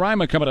 Ware and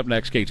Ryman coming up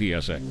next,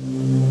 KTSA.